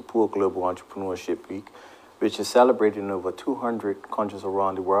to support Global Entrepreneurship Week, which is celebrated in over 200 countries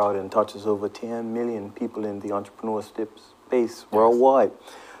around the world and touches over 10 million people in the entrepreneurship space worldwide.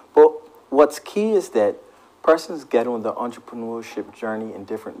 But what's key is that persons get on the entrepreneurship journey in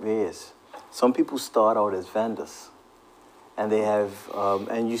different ways. Some people start out as vendors, and they have,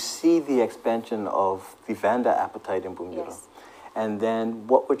 and you see the expansion of the vendor appetite in Bermuda. Yes. And then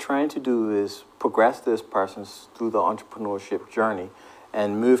what we're trying to do is progress those persons through the entrepreneurship journey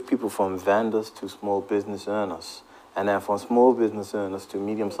and move people from vendors to small business owners, and then from small business owners to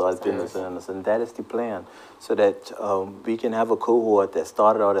medium-sized business owners. And that is the plan, so that we can have a cohort that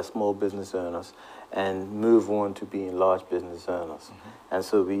started out as small business owners and move on to being large business owners. And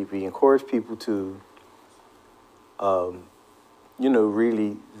so we encourage people to,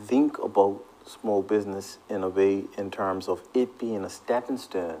 really think about small business in a way in terms of it being a stepping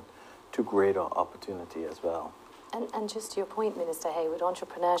stone to greater opportunity as well. And just to your point, Minister Hayward,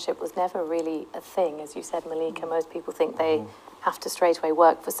 entrepreneurship was never really a thing. As you said, Malika, most people think they have to straight away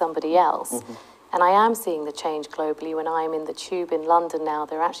work for somebody else. And I am seeing the change globally. When I'm in the tube in London now,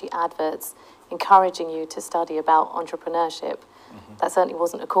 there are actually adverts encouraging you to study about entrepreneurship. That certainly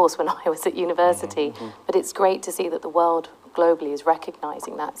wasn't a course when I was at university, but it's great to see that the world globally is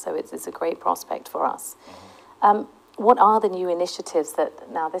recognizing that, so it's a great prospect for us. What are the new initiatives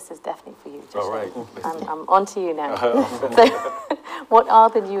now this is definitely for you, All right. I'm on to you now. So, what are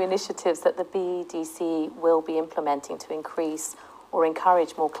the new initiatives that the BEDC will be implementing to increase or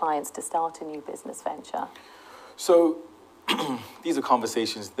encourage more clients to start a new business venture? So these are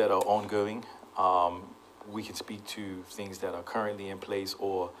conversations that are ongoing. We can speak to things that are currently in place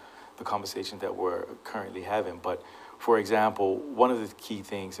or the conversations that we're currently having. But for example, one of the key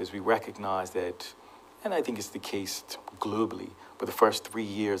things is we recognize that, and I think it's the case globally, but the first 3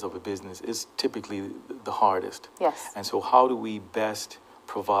 years of a business is typically the hardest. Yes. And so how do we best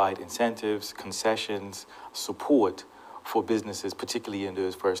provide incentives, concessions, support for businesses, particularly in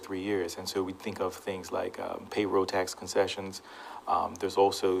those first 3 years? And so we think of things like payroll tax concessions. There's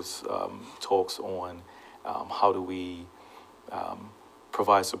also talks on how do we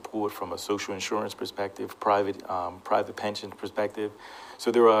provide support from a social insurance perspective, private pension perspective.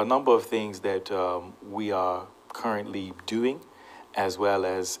 So there are a number of things that we are currently doing, as well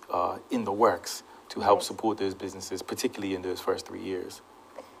as in the works, to help Right. support those businesses, particularly in those first 3 years.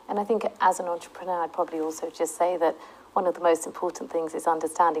 And I think as an entrepreneur, I'd probably also just say that one of the most important things is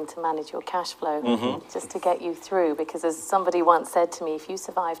understanding to manage your cash flow, just to get you through. Because as somebody once said to me, if you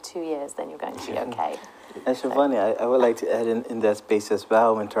survive 2 years, then you're going to be okay. And Shivani, I would like to add in that space as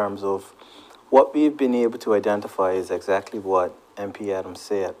well in terms of what we've been able to identify is exactly what MP Adams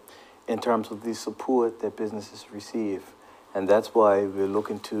said in terms of the support that businesses receive. And that's why we're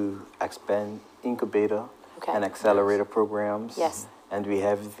looking to expand incubator and accelerator programs. Yes. And we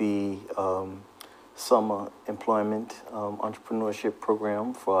have the summer employment entrepreneurship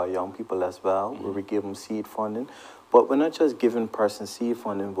program for our young people as well, where we give them seed funding. But we're not just giving persons seed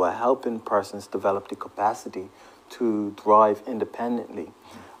funding, we're helping persons develop the capacity to thrive independently.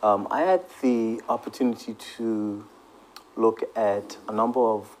 I had the opportunity to look at a number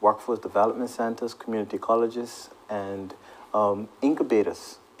of workforce development centers, community colleges, and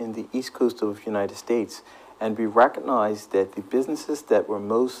incubators in the East Coast of the United States. And we recognized that the businesses that were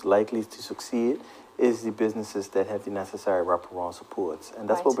most likely to succeed is the businesses that have the necessary wraparound supports. And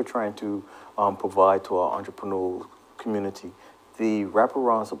that's what we're trying to provide to our entrepreneurial community. The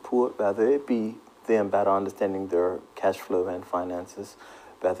wraparound support, whether it be them better understanding their cash flow and finances,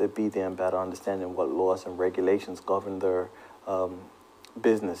 whether it be them better understanding what laws and regulations govern their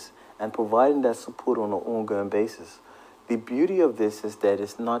business, and providing that support on an ongoing basis. The beauty of this is that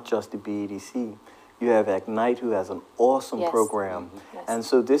it's not just the BEDC. You have Ignite, who has an awesome program. Yes. And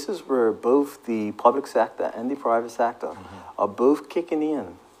so this is where both the public sector and the private sector are both kicking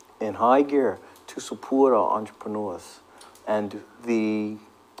in high gear to support our entrepreneurs. And the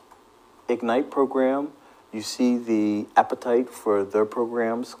Ignite program, you see the appetite for their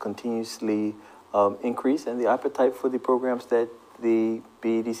programs continuously increase, and the appetite for the programs that the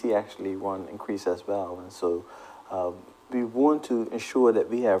BEDC actually run increase as well. And so we want to ensure that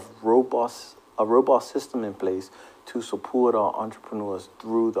we have a robust system in place to support our entrepreneurs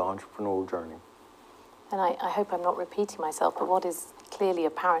through the entrepreneurial journey. And I hope I'm not repeating myself, but what is clearly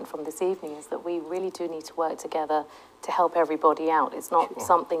apparent from this evening is that we really do need to work together to help everybody out. It's not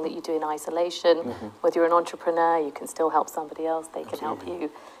something that you do in isolation. Whether you're an entrepreneur, you can still help somebody else, they can help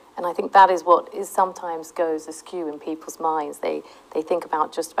you. And I think that is what is sometimes goes askew in people's minds. They think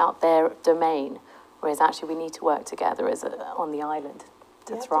about just about their domain, whereas actually we need to work together as on the island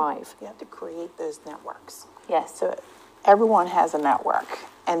to thrive. You have to create those networks. Yes. So everyone has a network,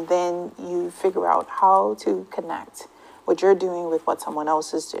 and then you figure out how to connect what you're doing with what someone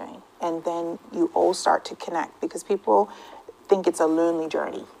else is doing. And then you all start to connect, because people think it's a lonely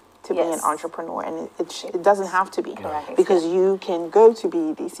journey to be an entrepreneur, and it doesn't have to be. Correct. Because you can go to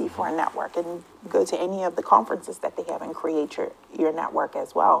BEDC for a network and go to any of the conferences that they have and create your network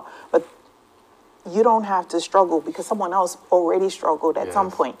as well. But you don't have to struggle because someone else already struggled at some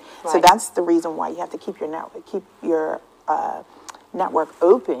point. So that's the reason why you have to keep your network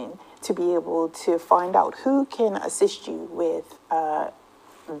open, to be able to find out who can assist you with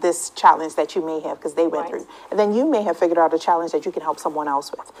this challenge that you may have, because they went through. And then you may have figured out a challenge that you can help someone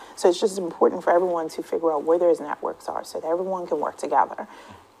else with. So it's just important for everyone to figure out where those networks are, so that everyone can work together,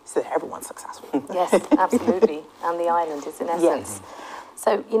 so that everyone's successful. Yes, absolutely. And the island is in essence. Yes.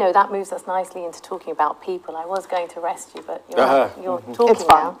 So, that moves us nicely into talking about people. I was going to rest you, but you're talking It's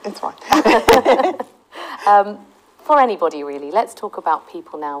fine. now. It's fine. For anybody, really, let's talk about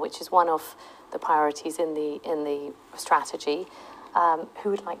people now, which is one of the priorities in the strategy. Who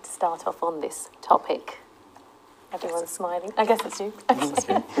would like to start off on this topic? Everyone's smiling. I guess it's you.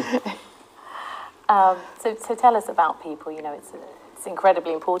 So tell us about people. It's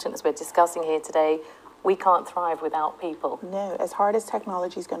incredibly important, as we're discussing here today. We can't thrive without people. No, as hard as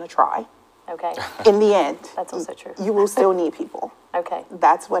technology is going to try, Okay. in the end, That's also true. you will still need people. Okay.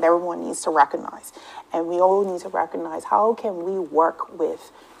 That's what everyone needs to recognize. And we all need to recognize, how can we work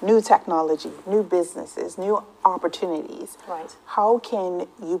with new technology, new businesses, new opportunities? Right. How can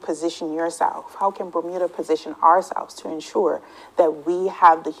you position yourself? How can Bermuda position ourselves to ensure that we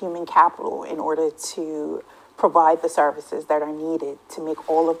have the human capital in order to provide the services that are needed to make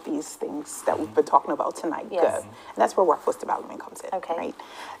all of these things that we've been talking about tonight go? And that's where workforce development comes in, right?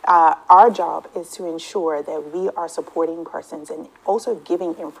 Our job is to ensure that we are supporting persons and also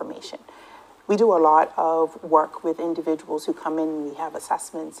giving information. We do a lot of work with individuals who come in, we have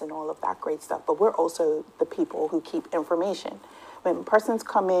assessments and all of that great stuff, but we're also the people who keep information. When persons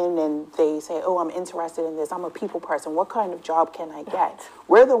come in and they say, oh, I'm interested in this, I'm a people person, what kind of job can I get?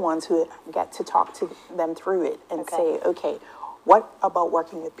 We're the ones who get to talk to them through it and say, okay, what about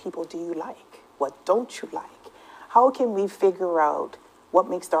working with people do you like? What don't you like? How can we figure out what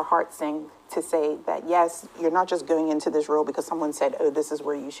makes their heart sing to say that, yes, you're not just going into this role because someone said, oh, this is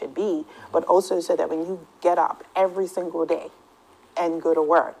where you should be, but also so that when you get up every single day and go to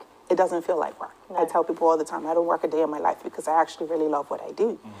work, it doesn't feel like work. No. I tell people all the time, I don't work a day in my life because I actually really love what I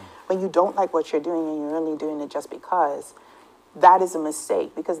do. When you don't like what you're doing and you're only doing it just because, that is a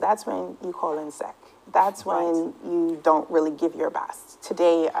mistake, because that's when you call in sick. That's when you don't really give your best.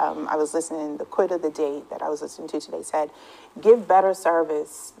 Today, I was listening, the quote of the day that I was listening to today said, give better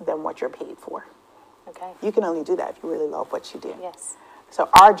service than what you're paid for. Okay. You can only do that if you really love what you do. Yes. So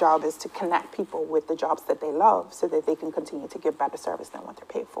our job is to connect people with the jobs that they love so that they can continue to give better service than what they're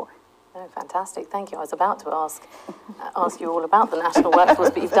paid for. Oh, fantastic. Thank you. I was about to ask you all about the national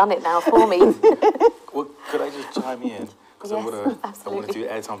workforce, but you've done it now for me. Well, could I just chime in? Because Yes, I wanted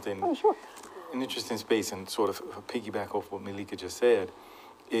to add something. Oh, sure. An interesting space, and sort of piggyback off what Malika just said,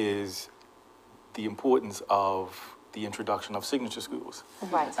 is the importance of the introduction of signature schools.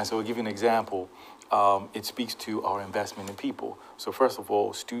 Right. And so I'll give you an example. It speaks to our investment in people. So first of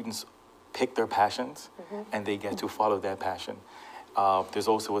all, students pick their passions, and they get to follow that passion. There's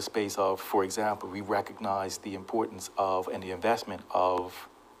also a space of, for example, we recognize the importance of and the investment of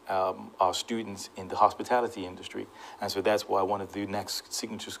our students in the hospitality industry. And so that's why one of the next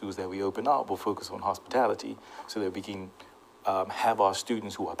signature schools that we open up will focus on hospitality, so that we can have our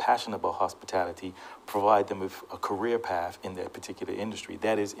students who are passionate about hospitality, provide them with a career path in that particular industry.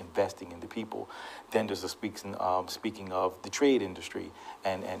 That is investing in the people. Then there's a speaking of the trade industry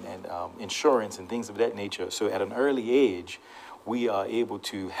and insurance and things of that nature. So at an early age, we are able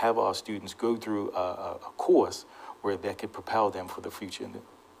to have our students go through a course where that could propel them for the future.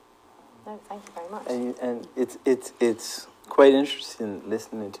 No, thank you very much. And it's quite interesting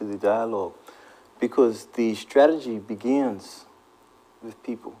listening to the dialogue, because the strategy begins with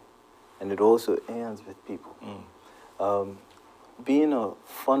people, and it also ends with people. Being a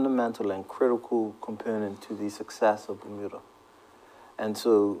fundamental and critical component to the success of Bermuda. And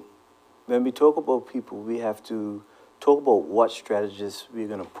so when we talk about people, we have to talk about what strategies we're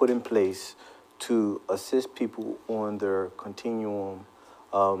going to put in place to assist people on their continuum,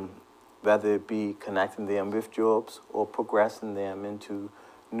 whether it be connecting them with jobs or progressing them into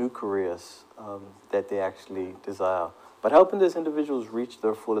new careers that they actually desire, but helping those individuals reach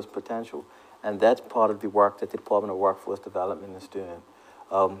their fullest potential. And that's part of the work that the Department of Workforce Development is doing.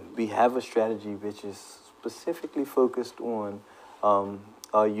 We have a strategy which is specifically focused on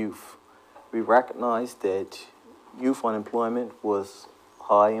our youth. We recognize that youth unemployment was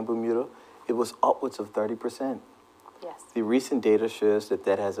high in Bermuda. It was upwards of 30%. Yes. The recent data shows that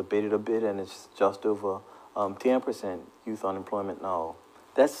that has abated a bit, and it's just over 10% youth unemployment now.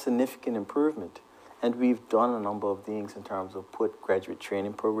 That's significant improvement. And we've done a number of things in terms of put graduate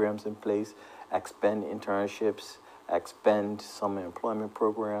training programs in place, expand internships, expand summer employment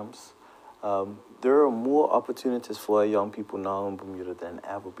programs. There are more opportunities for our young people now in Bermuda than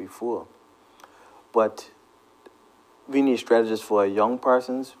ever before. But we need strategies for our young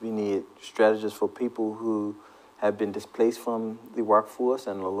persons. We need strategies for people who have been displaced from the workforce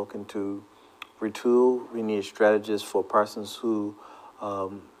and are looking to retool. We need strategies for persons who are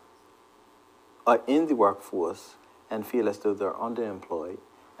in the workforce and feel as though they're underemployed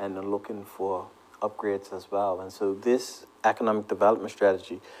and are looking for upgrades as well. And so this economic development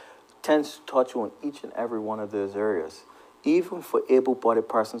strategy tends to touch on each and every one of those areas. Even for able-bodied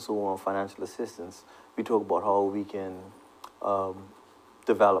persons who want financial assistance, we talk about how we can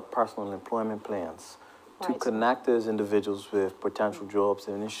develop personal employment plans to connect those individuals with potential jobs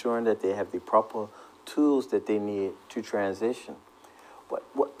and ensuring that they have the proper tools that they need to transition. But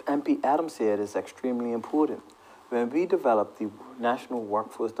what MP Adams said is extremely important. When we developed the National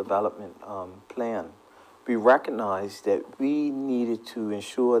Workforce Development Plan, we recognized that we needed to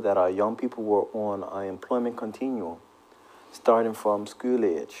ensure that our young people were on our employment continuum, starting from school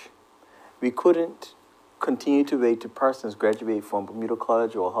age. We couldn't continue to wait till persons graduate from Bermuda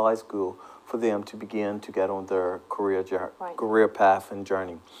College or high school for them to begin to get on their career path and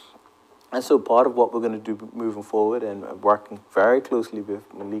journey. And so part of what we're going to do moving forward, and working very closely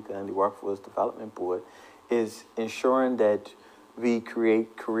with Malika and the Workforce Development Board, is ensuring that we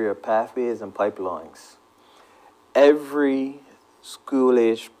create career pathways and pipelines. Every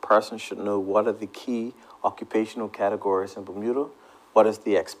school-age person should know what are the key occupational categories in Bermuda, what is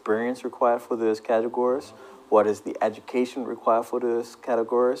the experience required for those categories, what is the education required for those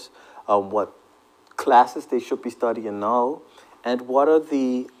categories, what classes they should be studying now, and what are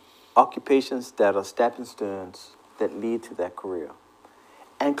the occupations that are stepping stones that lead to that career.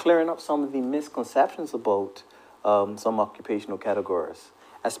 And clearing up some of the misconceptions about some occupational categories,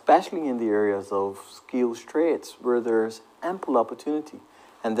 especially in the areas of skilled trades where there's ample opportunity.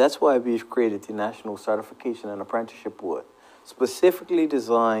 And that's why we've created the National Certification and Apprenticeship Board, specifically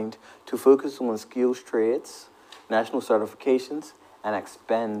designed to focus on skilled trades, national certifications, and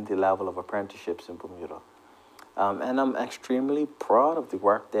expand the level of apprenticeships in Bermuda. And I'm extremely proud of the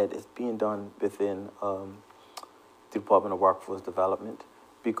work that is being done within the Department of Workforce Development,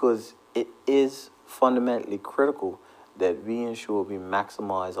 because it is fundamentally critical that we ensure we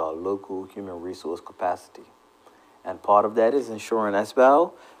maximize our local human resource capacity. And part of that is ensuring as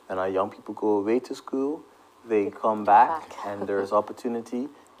well, when our young people go away to school, they come back and there's opportunity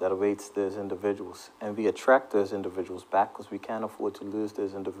that awaits those individuals. And we attract those individuals back because we can't afford to lose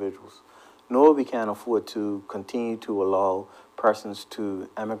those individuals. Nor we can't afford to continue to allow persons to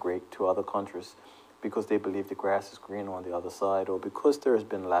emigrate to other countries because they believe the grass is green on the other side or because there has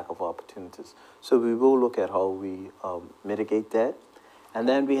been lack of opportunities. So we will look at how we mitigate that. And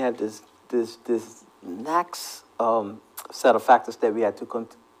then we have this next set of factors that we had to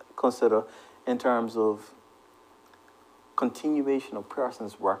consider in terms of continuation of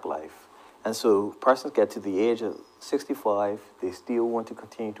person's work life. And so persons get to the age of 65, they still want to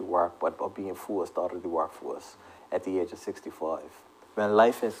continue to work, but are being forced out of the workforce at the age of 65, when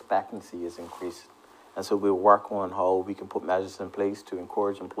life expectancy is increasing. And so we'll work on how we can put measures in place to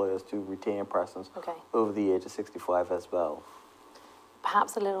encourage employers to retain persons over the age of 65 as well.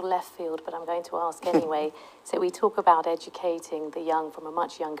 Perhaps a little left field, but I'm going to ask anyway. So we talk about educating the young from a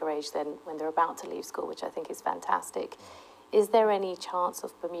much younger age than when they're about to leave school, which I think is fantastic. Is there any chance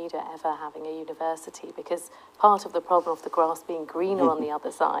of Bermuda ever having a university? Because part of the problem of the grass being greener on the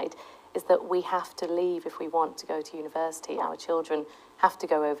other side is that we have to leave if we want to go to university. Our children have to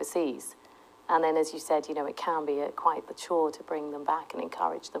go overseas. And then, as you said, you know, it can be quite the chore to bring them back and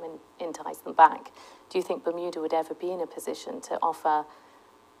encourage them and entice them back. Do you think Bermuda would ever be in a position to offer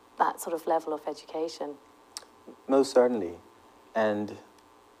that sort of level of education? Most certainly. And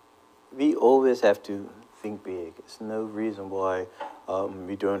we always have to think big. There's no reason why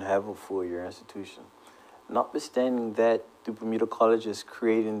we don't have a four-year institution. Notwithstanding that, the Bermuda College is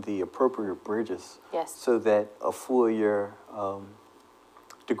creating the appropriate bridges so that a four-year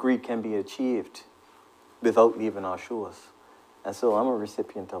degree can be achieved without leaving our shores. And so I'm a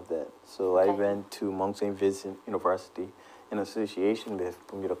recipient of that. So I went to Mount St. Vincent University in association with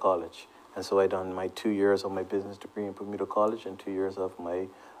Bermuda College. And so I done my 2 years of my business degree in Bermuda College and 2 years of my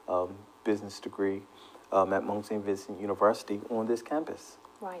business degree at Mount St. Vincent University on this campus.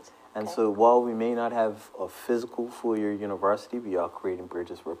 Right. And so while we may not have a physical four-year university, we are creating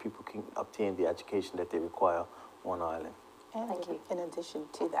bridges where people can obtain the education that they require on island. And in addition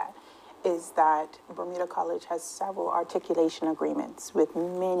to that, is that Bermuda College has several articulation agreements with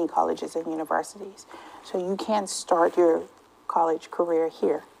many colleges and universities. So you can start your college career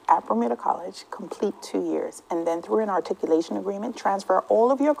here at Bermuda College, complete 2 years, and then through an articulation agreement, transfer all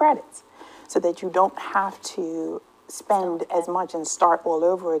of your credits so that you don't have to spend as much and start all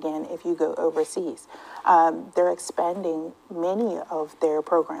over again if you go overseas. They're expanding many of their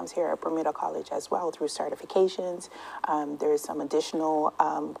programs here at Bermuda College as well through certifications. There's some additional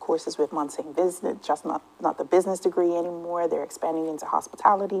courses with Mount St. Vincent, just not the business degree anymore. They're expanding into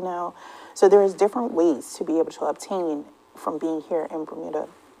hospitality now. So there's different ways to be able to obtain from being here in Bermuda.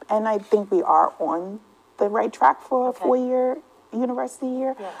 And I think we are on the right track for a four-year university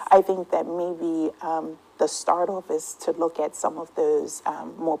here. Yes. I think that maybe the start off is to look at some of those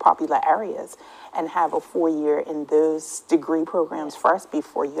more popular areas and have a 4-year in those degree programs first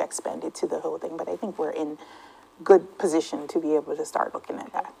before you expand it to the whole thing. But I think we're in good position to be able to start looking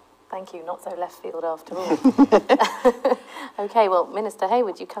at that. Thank you. Not so left field after all. Okay, well, Minister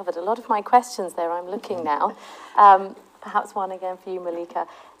Hayward, you covered a lot of my questions there. I'm looking now. Perhaps one again for you, Malika.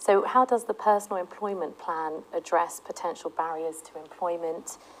 So how does the personal employment plan address potential barriers to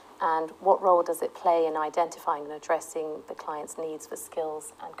employment? And what role does it play in identifying and addressing the client's needs for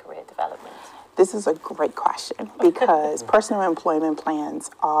skills and career development? This is a great question because personal employment plans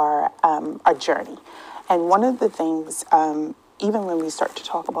are a journey. And one of the things, even when we start to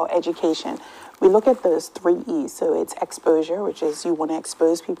talk about education, we look at those 3 E's. So it's exposure, which is you want to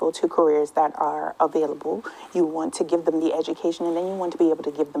expose people to careers that are available. You want to give them the education, and then you want to be able to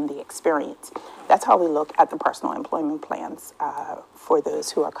give them the experience. That's how we look at the personal employment plans for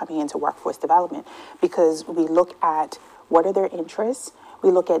those who are coming into workforce development, because we look at what are their interests. We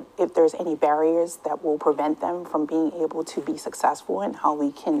look at if there's any barriers that will prevent them from being able to be successful and how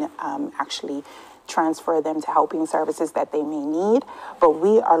we can actually transfer them to helping services that they may need. But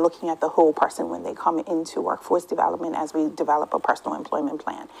we are looking at the whole person when they come into workforce development as we develop a personal employment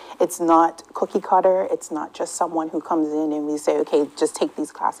plan. It's not cookie cutter. It's not just someone who comes in and we say, okay, just take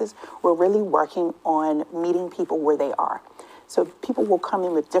these classes. We're really working on meeting people where they are. So people will come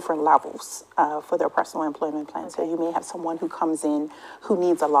in with different levels for their personal employment plan. Okay. So you may have someone who comes in who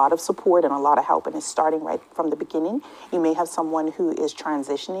needs a lot of support and a lot of help and is starting right from the beginning. You may have someone who is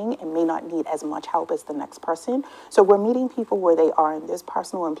transitioning and may not need as much help as the next person. So we're meeting people where they are, and these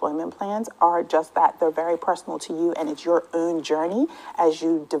personal employment plans are just that. They're very personal to you, and it's your own journey as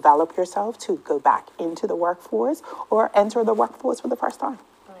you develop yourself to go back into the workforce or enter the workforce for the first time.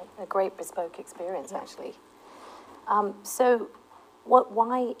 Right. A great bespoke experience, actually. So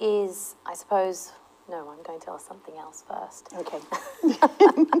why is, I suppose, no, I'm going to ask something else first. Okay.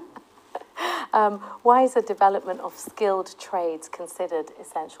 Why is the development of skilled trades considered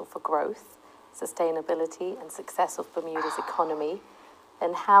essential for growth, sustainability, and success of Bermuda's economy?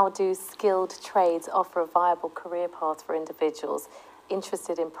 And how do skilled trades offer a viable career path for individuals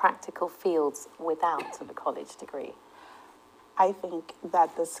interested in practical fields without a college degree? I think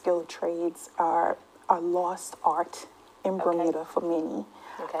that the skilled trades are a lost art in Bermuda for many.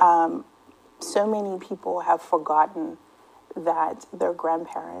 Okay. So many people have forgotten that their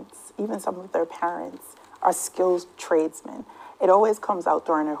grandparents, even some of their parents, are skilled tradesmen. It always comes out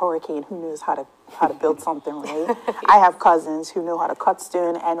during a hurricane who knows how to build something, right? I have cousins who know how to cut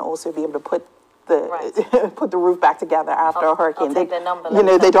stone and also be able to put the roof back together after a hurricane. I'll take their number you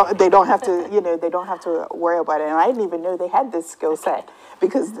know, later. they don't have to they don't have to worry about it. And I didn't even know they had this skill set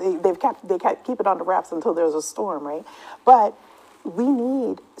because they keep it on the wraps until there's a storm, right? But we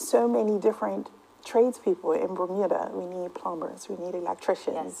need so many different tradespeople in Bermuda. We need plumbers, we need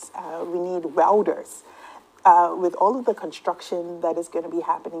electricians, we need welders. With all of the construction that is going to be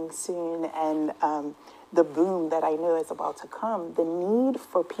happening soon and the boom that I know is about to come, the need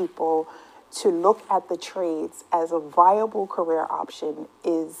for people to look at the trades as a viable career option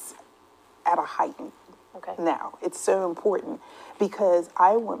is at a height now. It's so important because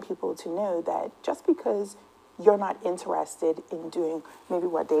I want people to know that just because you're not interested in doing maybe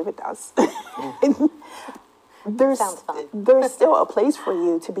what David does, there's still a place for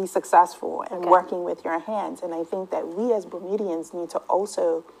you to be successful and working with your hands. And I think that we as Bermudians need to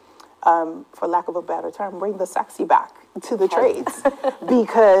also, for lack of a better term, bring the sexy back to the trades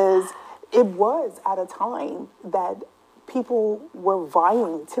because it was at a time that people were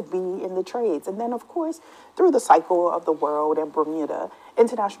vying to be in the trades. And then, of course, through the cycle of the world and Bermuda,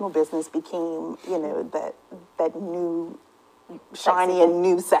 international business became, that new, shiny and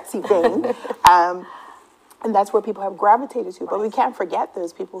new sexy thing. And that's where people have gravitated to. But we can't forget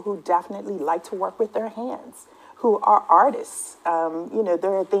those people who definitely like to work with their hands, who are artists. There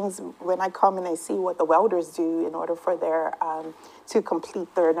are things when I come and I see what the welders do in order for their to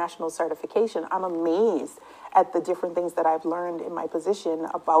complete their national certification. I'm amazed at the different things that I've learned in my position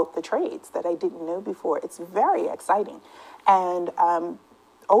about the trades that I didn't know before. It's very exciting. And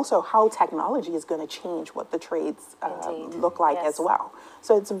also how technology is going to change what the trades look like as well.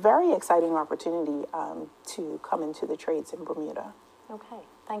 So it's a very exciting opportunity to come into the trades in Bermuda. Okay,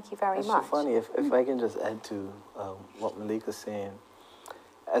 thank you very much. It's so funny, if I can just add to what Malika's saying,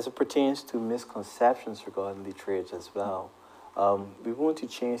 as it pertains to misconceptions regarding the trades as well, we want to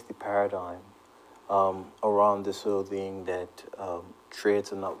change the paradigm around this whole thing that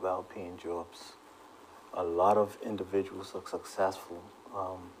trades are not well-paying jobs. A lot of individuals are successful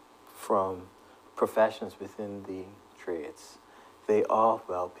from professions within the trades. They are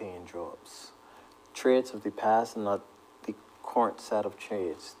well-paying jobs. Trades of the past are not the current set of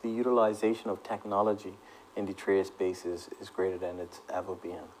trades. The utilization of technology in the trade spaces is greater than it's ever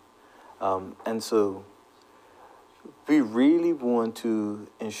been. And so we really want to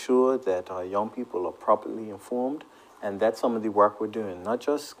ensure that our young people are properly informed, and that's some of the work we're doing. Not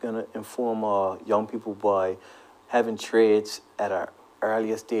just going to inform our young people by having trades at an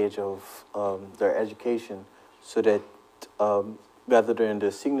earlier stage of their education so that whether they're in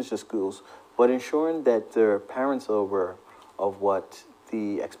their signature schools, but ensuring that their parents are aware of what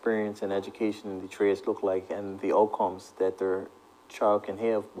the experience and education in the trades look like and the outcomes that their child can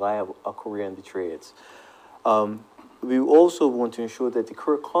have via a career in the trades. We also want to ensure that the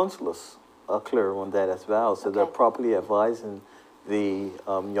career counselors are clear on that as well, so they're properly advising the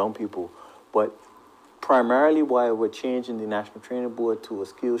young people. But primarily why we're changing the National Training Board to a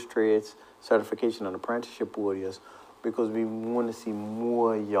skills trades certification and apprenticeship board is because we want to see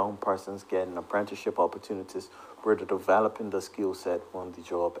more young persons getting apprenticeship opportunities where they're developing the skill set on the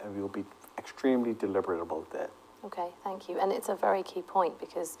job, and we will be extremely deliberate about that. Okay, thank you. And it's a very key point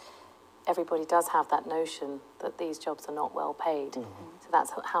because everybody does have that notion that these jobs are not well paid. So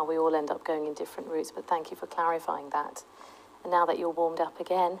that's how we all end up going in different routes. But thank you for clarifying that. And now that you're warmed up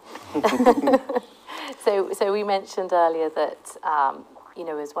again. So we mentioned earlier that, you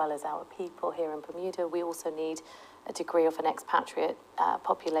know, as well as our people here in Bermuda, we also need a degree of an expatriate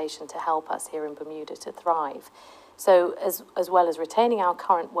population to help us here in Bermuda to thrive. So as well as retaining our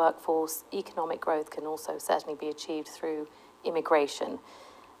current workforce, economic growth can also certainly be achieved through immigration.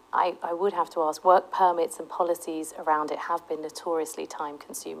 I would have to ask, work permits and policies around it have been notoriously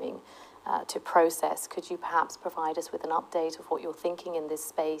time-consuming to process. Could you perhaps provide us with an update of what you're thinking in this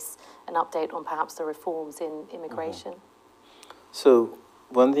space, an update on perhaps the reforms in immigration? So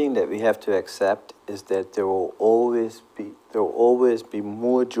one thing that we have to accept is that there will always be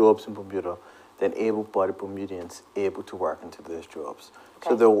more jobs in Bermuda than able-bodied Bermudians able to work into those jobs. Okay.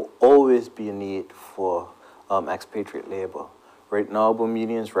 So there will always be a need for expatriate labor. Right now,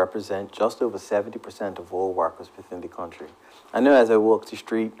 Bermudians represent just over 70% of all workers within the country. I know as I walk the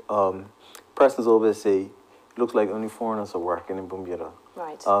street, persons always say, it looks like only foreigners are working in Bermuda.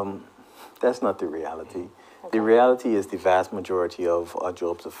 Right. That's not the reality. Okay. The reality is the vast majority of our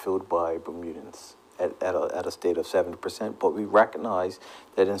jobs are filled by Bermudians at a state of 70%, but we recognize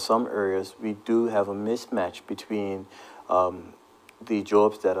that in some areas we do have a mismatch between the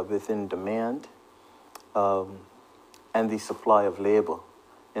jobs that are within demand and the supply of labor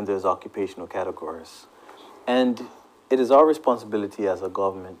in those occupational categories. And it is our responsibility as a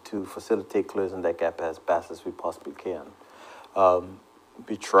government to facilitate closing that gap as best as we possibly can.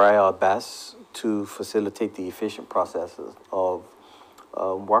 We try our best to facilitate the efficient processes of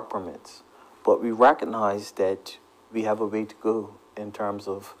work permits, but we recognize that we have a way to go in terms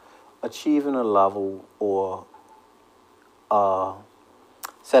of achieving a level or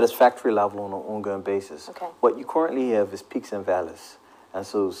satisfactory level on an ongoing basis. Okay. What you currently have is peaks and valleys. And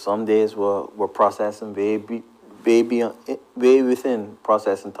so some days we're processing way within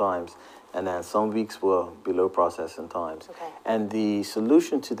processing times, and then some weeks we're below processing times. Okay. And the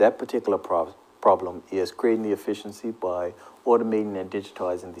solution to that particular problem is creating the efficiency by automating and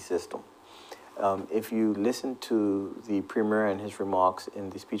digitizing the system. If you listen to the Premier and his remarks in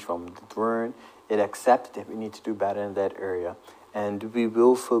the speech from the throne, it accepted that we need to do better in that area. And we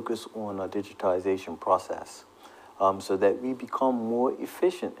will focus on a digitization process so that we become more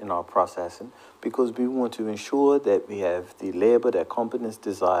efficient in our processing, because we want to ensure that we have the labor that companies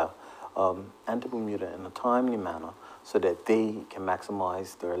desire enter Bermuda in a timely manner so that they can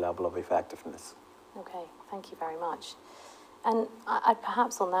maximize their level of effectiveness. Okay, thank you very much. And I'd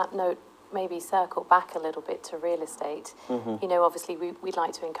perhaps on that note maybe circle back a little bit to real estate. You know, obviously we'd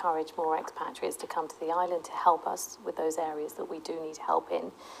like to encourage more expatriates to come to the island to help us with those areas that we do need help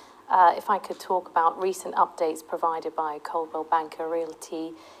in. If I could talk about recent updates provided by Coldwell Banker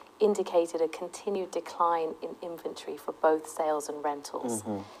Realty, indicated a continued decline in inventory for both sales and rentals.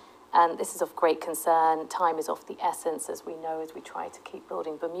 And this is of great concern. Time is of the essence, as we know, as we try to keep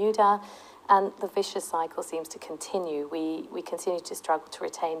building Bermuda. And the vicious cycle seems to continue. We continue to struggle to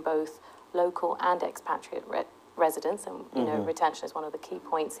retain both local and expatriate residents, and you know, retention is one of the key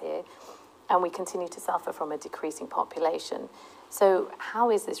points here. And we continue to suffer from a decreasing population. So how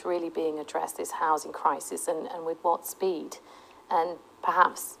is this really being addressed, this housing crisis, and with what speed? And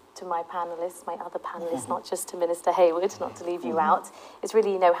perhaps to my panelists, my other panelists, not just to Minister Hayward, not to leave you out, it's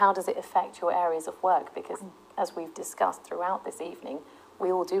really, you know, how does it affect your areas of work? Because as we've discussed throughout this evening,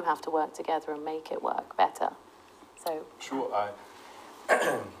 we all do have to work together and make it work better. So Sure,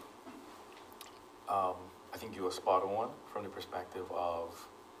 I think you are spot on from the perspective of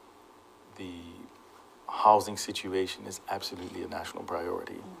the housing situation is absolutely a national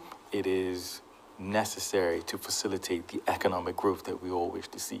priority. It is necessary to facilitate the economic growth that we all wish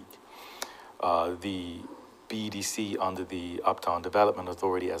to seek. The BDC under the Uptown Development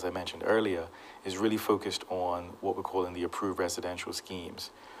Authority, as I mentioned earlier, is really focused on what we're calling the approved residential schemes.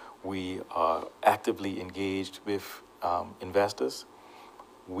 We are actively engaged with investors.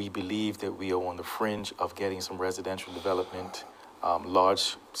 We believe that we are on the fringe of getting some residential development,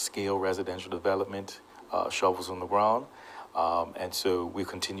 large-scale residential development, shovels on the ground. And so we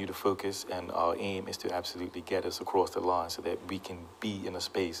continue to focus, and our aim is to absolutely get us across the line so that we can be in a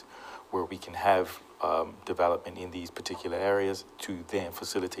space where we can have development in these particular areas to then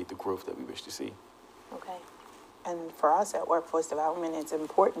facilitate the growth that we wish to see. okay. And for us at Workforce Development, it's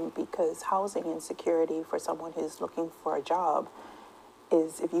important because housing insecurity for someone who's looking for a job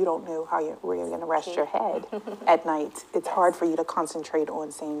is, if you don't know where you're going to rest your head at night, it's hard for you to concentrate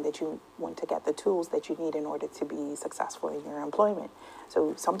on saying that you want to get the tools that you need in order to be successful in your employment.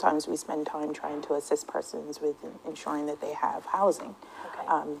 So sometimes we spend time trying to assist persons with ensuring that they have housing.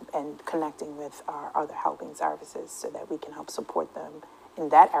 and connecting with our other helping services so that we can help support them in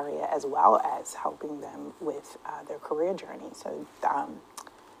that area as well as helping them with their career journey. So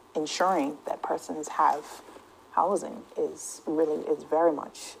ensuring that persons have housing is very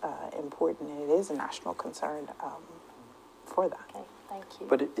much important, and it is a national concern for that. Okay, thank you.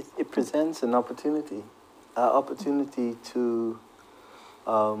 But it presents an opportunity to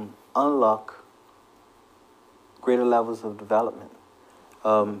unlock greater levels of development.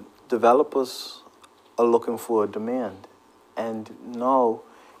 Developers are looking for demand, and now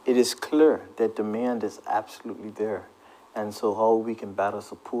it is clear that demand is absolutely there. And so how we can better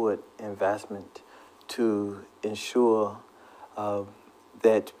support investment to ensure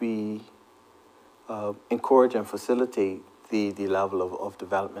that we encourage and facilitate the level of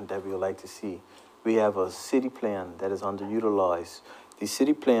development that we would like to see. We have a city plan that is underutilized. The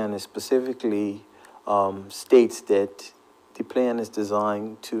city plan is specifically states that the plan is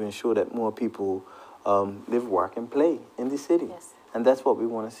designed to ensure that more people live, work, and play in the city. Yes. And that's what we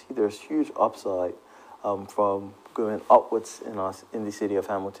want to see. There's huge upside from going upwards in the city of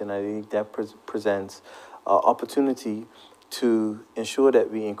Hamilton. I think that presents opportunity to ensure that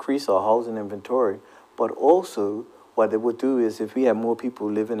we increase our housing inventory, but also what it would do is if we have more people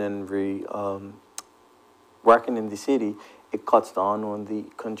living and working in the city, it cuts down on the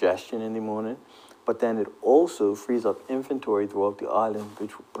congestion in the morning, but then it also frees up inventory throughout the island,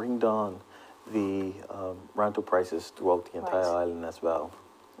 which will bring down the rental prices throughout the entire island as well.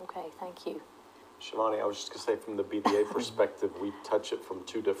 Okay, thank you. Shivani, I was just going to say from the BDA perspective, we touch it from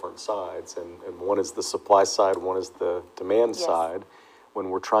two different sides, and one is the supply side, one is the demand side. When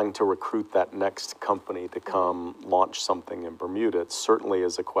we're trying to recruit that next company to come launch something in Bermuda, it certainly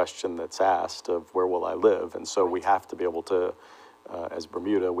is a question that's asked of where will I live? And so we have to be able to, as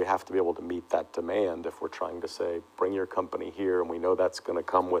Bermuda, we have to be able to meet that demand if we're trying to say, bring your company here, and we know that's going to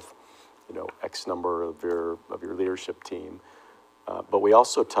come with, you know, X number of your leadership team. But we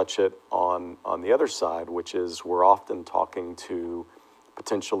also touch it on the other side, which is we're often talking to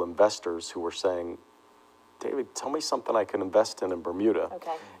potential investors who are saying, David, tell me something I can invest in Bermuda.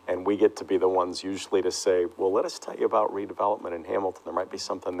 Okay. And we get to be the ones usually to say, well, let us tell you about redevelopment in Hamilton. There might be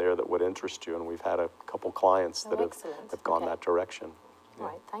something there that would interest you. And we've had a couple clients that have gone that direction. Yeah.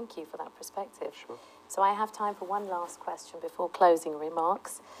 Right, thank you for that perspective. Sure. So I have time for one last question before closing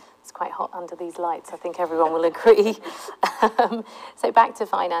remarks. It's quite hot under these lights, I think everyone will agree. So back to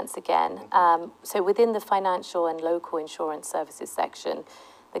finance again. So within the financial and local insurance services section,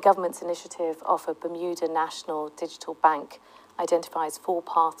 the government's initiative of a Bermuda National Digital Bank identifies 4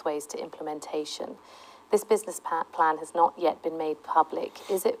 pathways to implementation. This business plan has not yet been made public.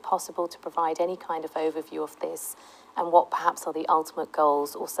 Is it possible to provide any kind of overview of this and what perhaps are the ultimate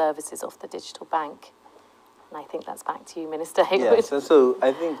goals or services of the digital bank? And I think that's back to you, Minister Hayward. Yes, and so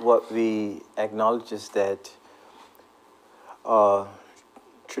I think what we acknowledge is that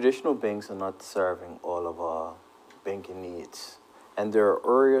traditional banks are not serving all of our banking needs. And there are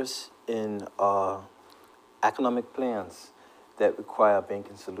areas in economic plans that require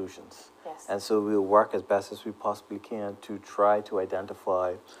banking solutions. Yes. And so we'll work as best as we possibly can to try to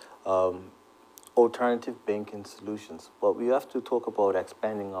identify alternative banking solutions. But we have to talk about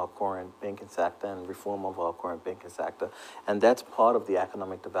expanding our current banking sector and reform of our current banking sector. And that's part of the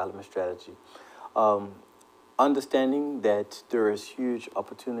economic development strategy. Understanding that there is huge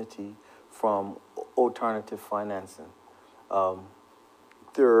opportunity from alternative financing.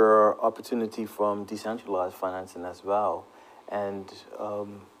 There are opportunity from decentralized financing as well, and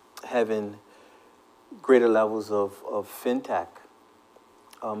having greater levels of fintech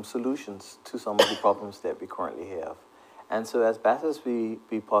solutions to some of the problems that we currently have. And so as best as we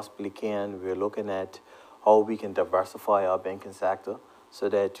possibly can, we're looking at how we can diversify our banking sector so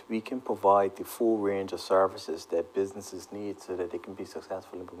that we can provide the full range of services that businesses need so that they can be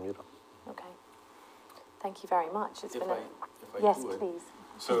successful in Bermuda. Okay. Thank you very much. It's been a... If I Yes, could. please.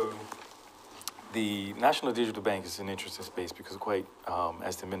 So the National Digital Bank is an interesting space because quite,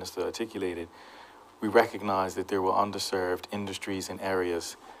 as the Minister articulated, we recognize that there were underserved industries and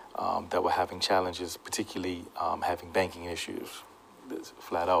areas that were having challenges, particularly having banking issues,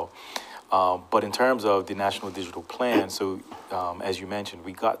 flat out. But in terms of the National Digital Plan, so as you mentioned,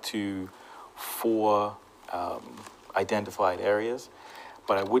 we got to 4 identified areas,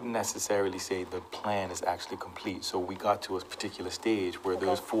 but I wouldn't necessarily say the plan is actually complete. So we got to a particular stage where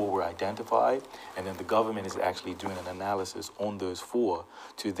those 4 were identified, and then the government is actually doing an analysis on those 4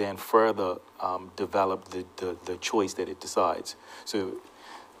 to then further develop the choice that it decides. So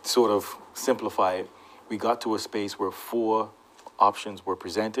sort of simplify it, we got to a space where 4 options were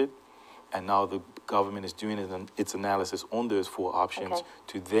presented. and now the government is doing its analysis on those 4 options Okay.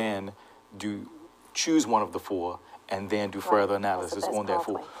 to then choose one of the 4 and then do further analysis on that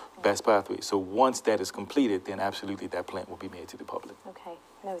 4 best pathway. So once that is completed, then absolutely that plan will be made to the public. Okay.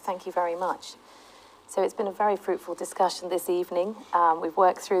 No, thank you very much. So it's been a very fruitful discussion this evening. We've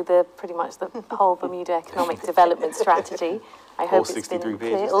worked through pretty much the whole Bermuda Economic Development Strategy. I hope it's been 63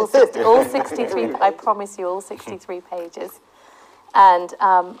 clear. pages. All 63, I promise you, all 63 pages. And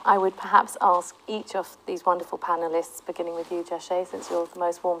I would perhaps ask each of these wonderful panelists, beginning with you, Joshe, since you're the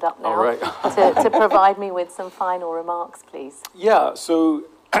most warmed up now, All right. to provide me with some final remarks, please. Yeah, so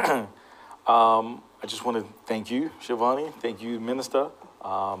I just want to thank you, Shivani, thank you, Minister,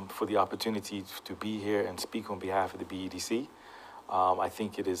 for the opportunity to be here and speak on behalf of the BEDC. I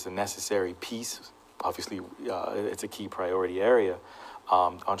think it is a necessary piece. Obviously, it's a key priority area,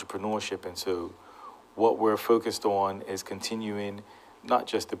 entrepreneurship. And so what we're focused on is continuing not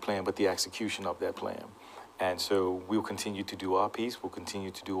just the plan, but the execution of that plan. And so we'll continue to do our piece. We'll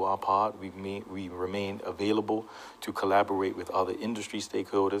continue to do our part. We remain available to collaborate with other industry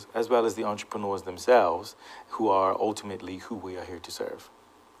stakeholders, as well as the entrepreneurs themselves, who are ultimately who we are here to serve.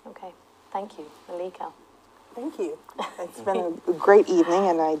 Okay, thank you. Malika. Thank you. It's been a great evening,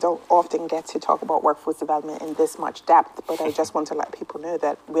 and I don't often get to talk about workforce development in this much depth, but I just want to let people know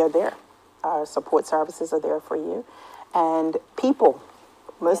that we're there. Our support services are there for you. And people,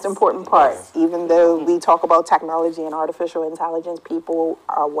 most important part, even though we talk about technology and artificial intelligence, people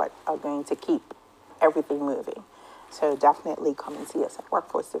are what are going to keep everything moving. So definitely come and see us at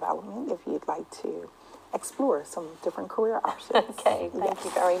Workforce Development if you'd like to explore some different career options. Okay, thank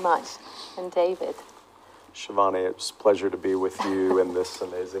you very much. And David. Shivani, it's a pleasure to be with you in this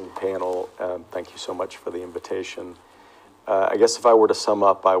amazing panel. Thank you so much for the invitation. I guess if I were to sum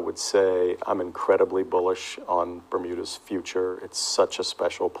up, I would say I'm incredibly bullish on Bermuda's future. It's such a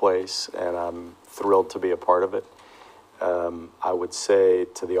special place, and I'm thrilled to be a part of it. I would say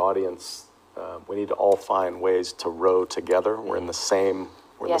to the audience, we need to all find ways to row together. We're in the same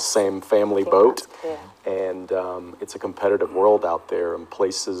the same family boat, and it's a competitive world out there, and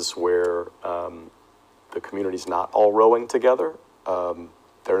places where the community's not all rowing together,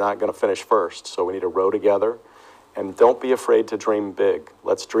 they're not going to finish first. So we need to row together, and don't be afraid to dream big.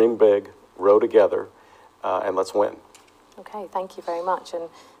 Let's dream big, row together, and let's win. Okay, thank you very much. And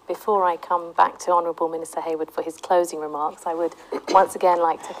before I come back to Honourable Minister Hayward for his closing remarks, I would once again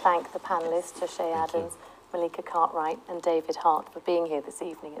like to thank the panellists, Joshe Adams, Malika Cartwright and David Hart, for being here this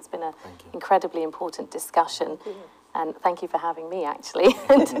evening. It's been an incredibly important discussion. And thank you for having me, actually.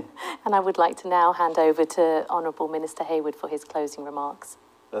 And I would like to now hand over to Honourable Minister Hayward for his closing remarks.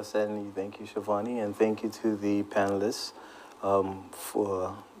 Certainly, thank you, Shivani, and thank you to the panelists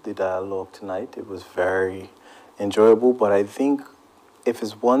for the dialogue tonight. It was very enjoyable, but I think if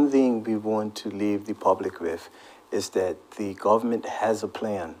it's one thing we want to leave the public with, is that the government has a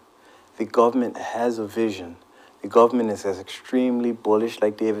plan. The government has a vision. The government is extremely bullish,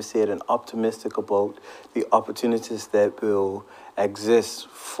 like David said, and optimistic about the opportunities that will exist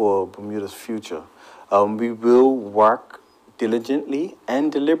for Bermuda's future. We will work diligently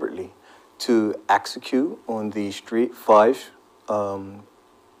and deliberately to execute on the 5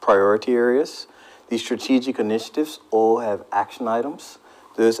 priority areas. These strategic initiatives all have action items.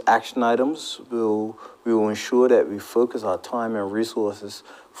 Those action items will ensure that we focus our time and resources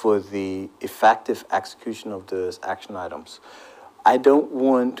for the effective execution of those action items. I don't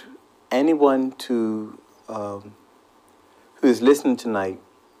want anyone to, who is listening tonight,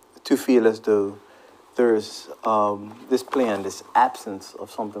 to feel as though there's this plan, this absence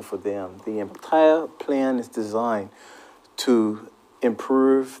of something for them. The entire plan is designed to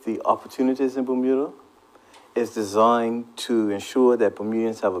improve the opportunities in Bermuda. It's designed to ensure that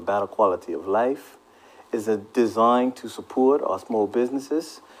Bermudians have a better quality of life. It's designed to support our small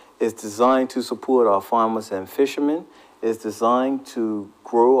businesses. It's designed to support our farmers and fishermen. It's designed to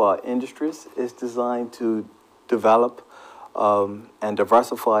grow our industries. It's designed to develop and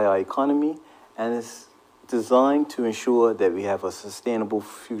diversify our economy. And it's designed to ensure that we have a sustainable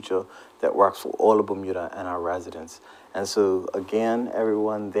future that works for all of Bermuda and our residents. And so, again,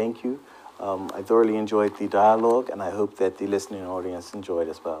 everyone, thank you. I thoroughly enjoyed the dialogue, and I hope that the listening audience enjoyed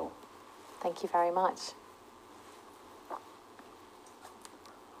as well. Thank you very much.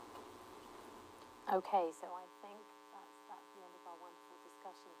 Okay, so I think that's the end of our wonderful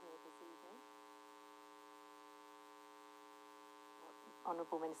discussion here this evening. What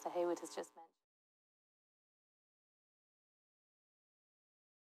Honourable Minister Hayward has just mentioned.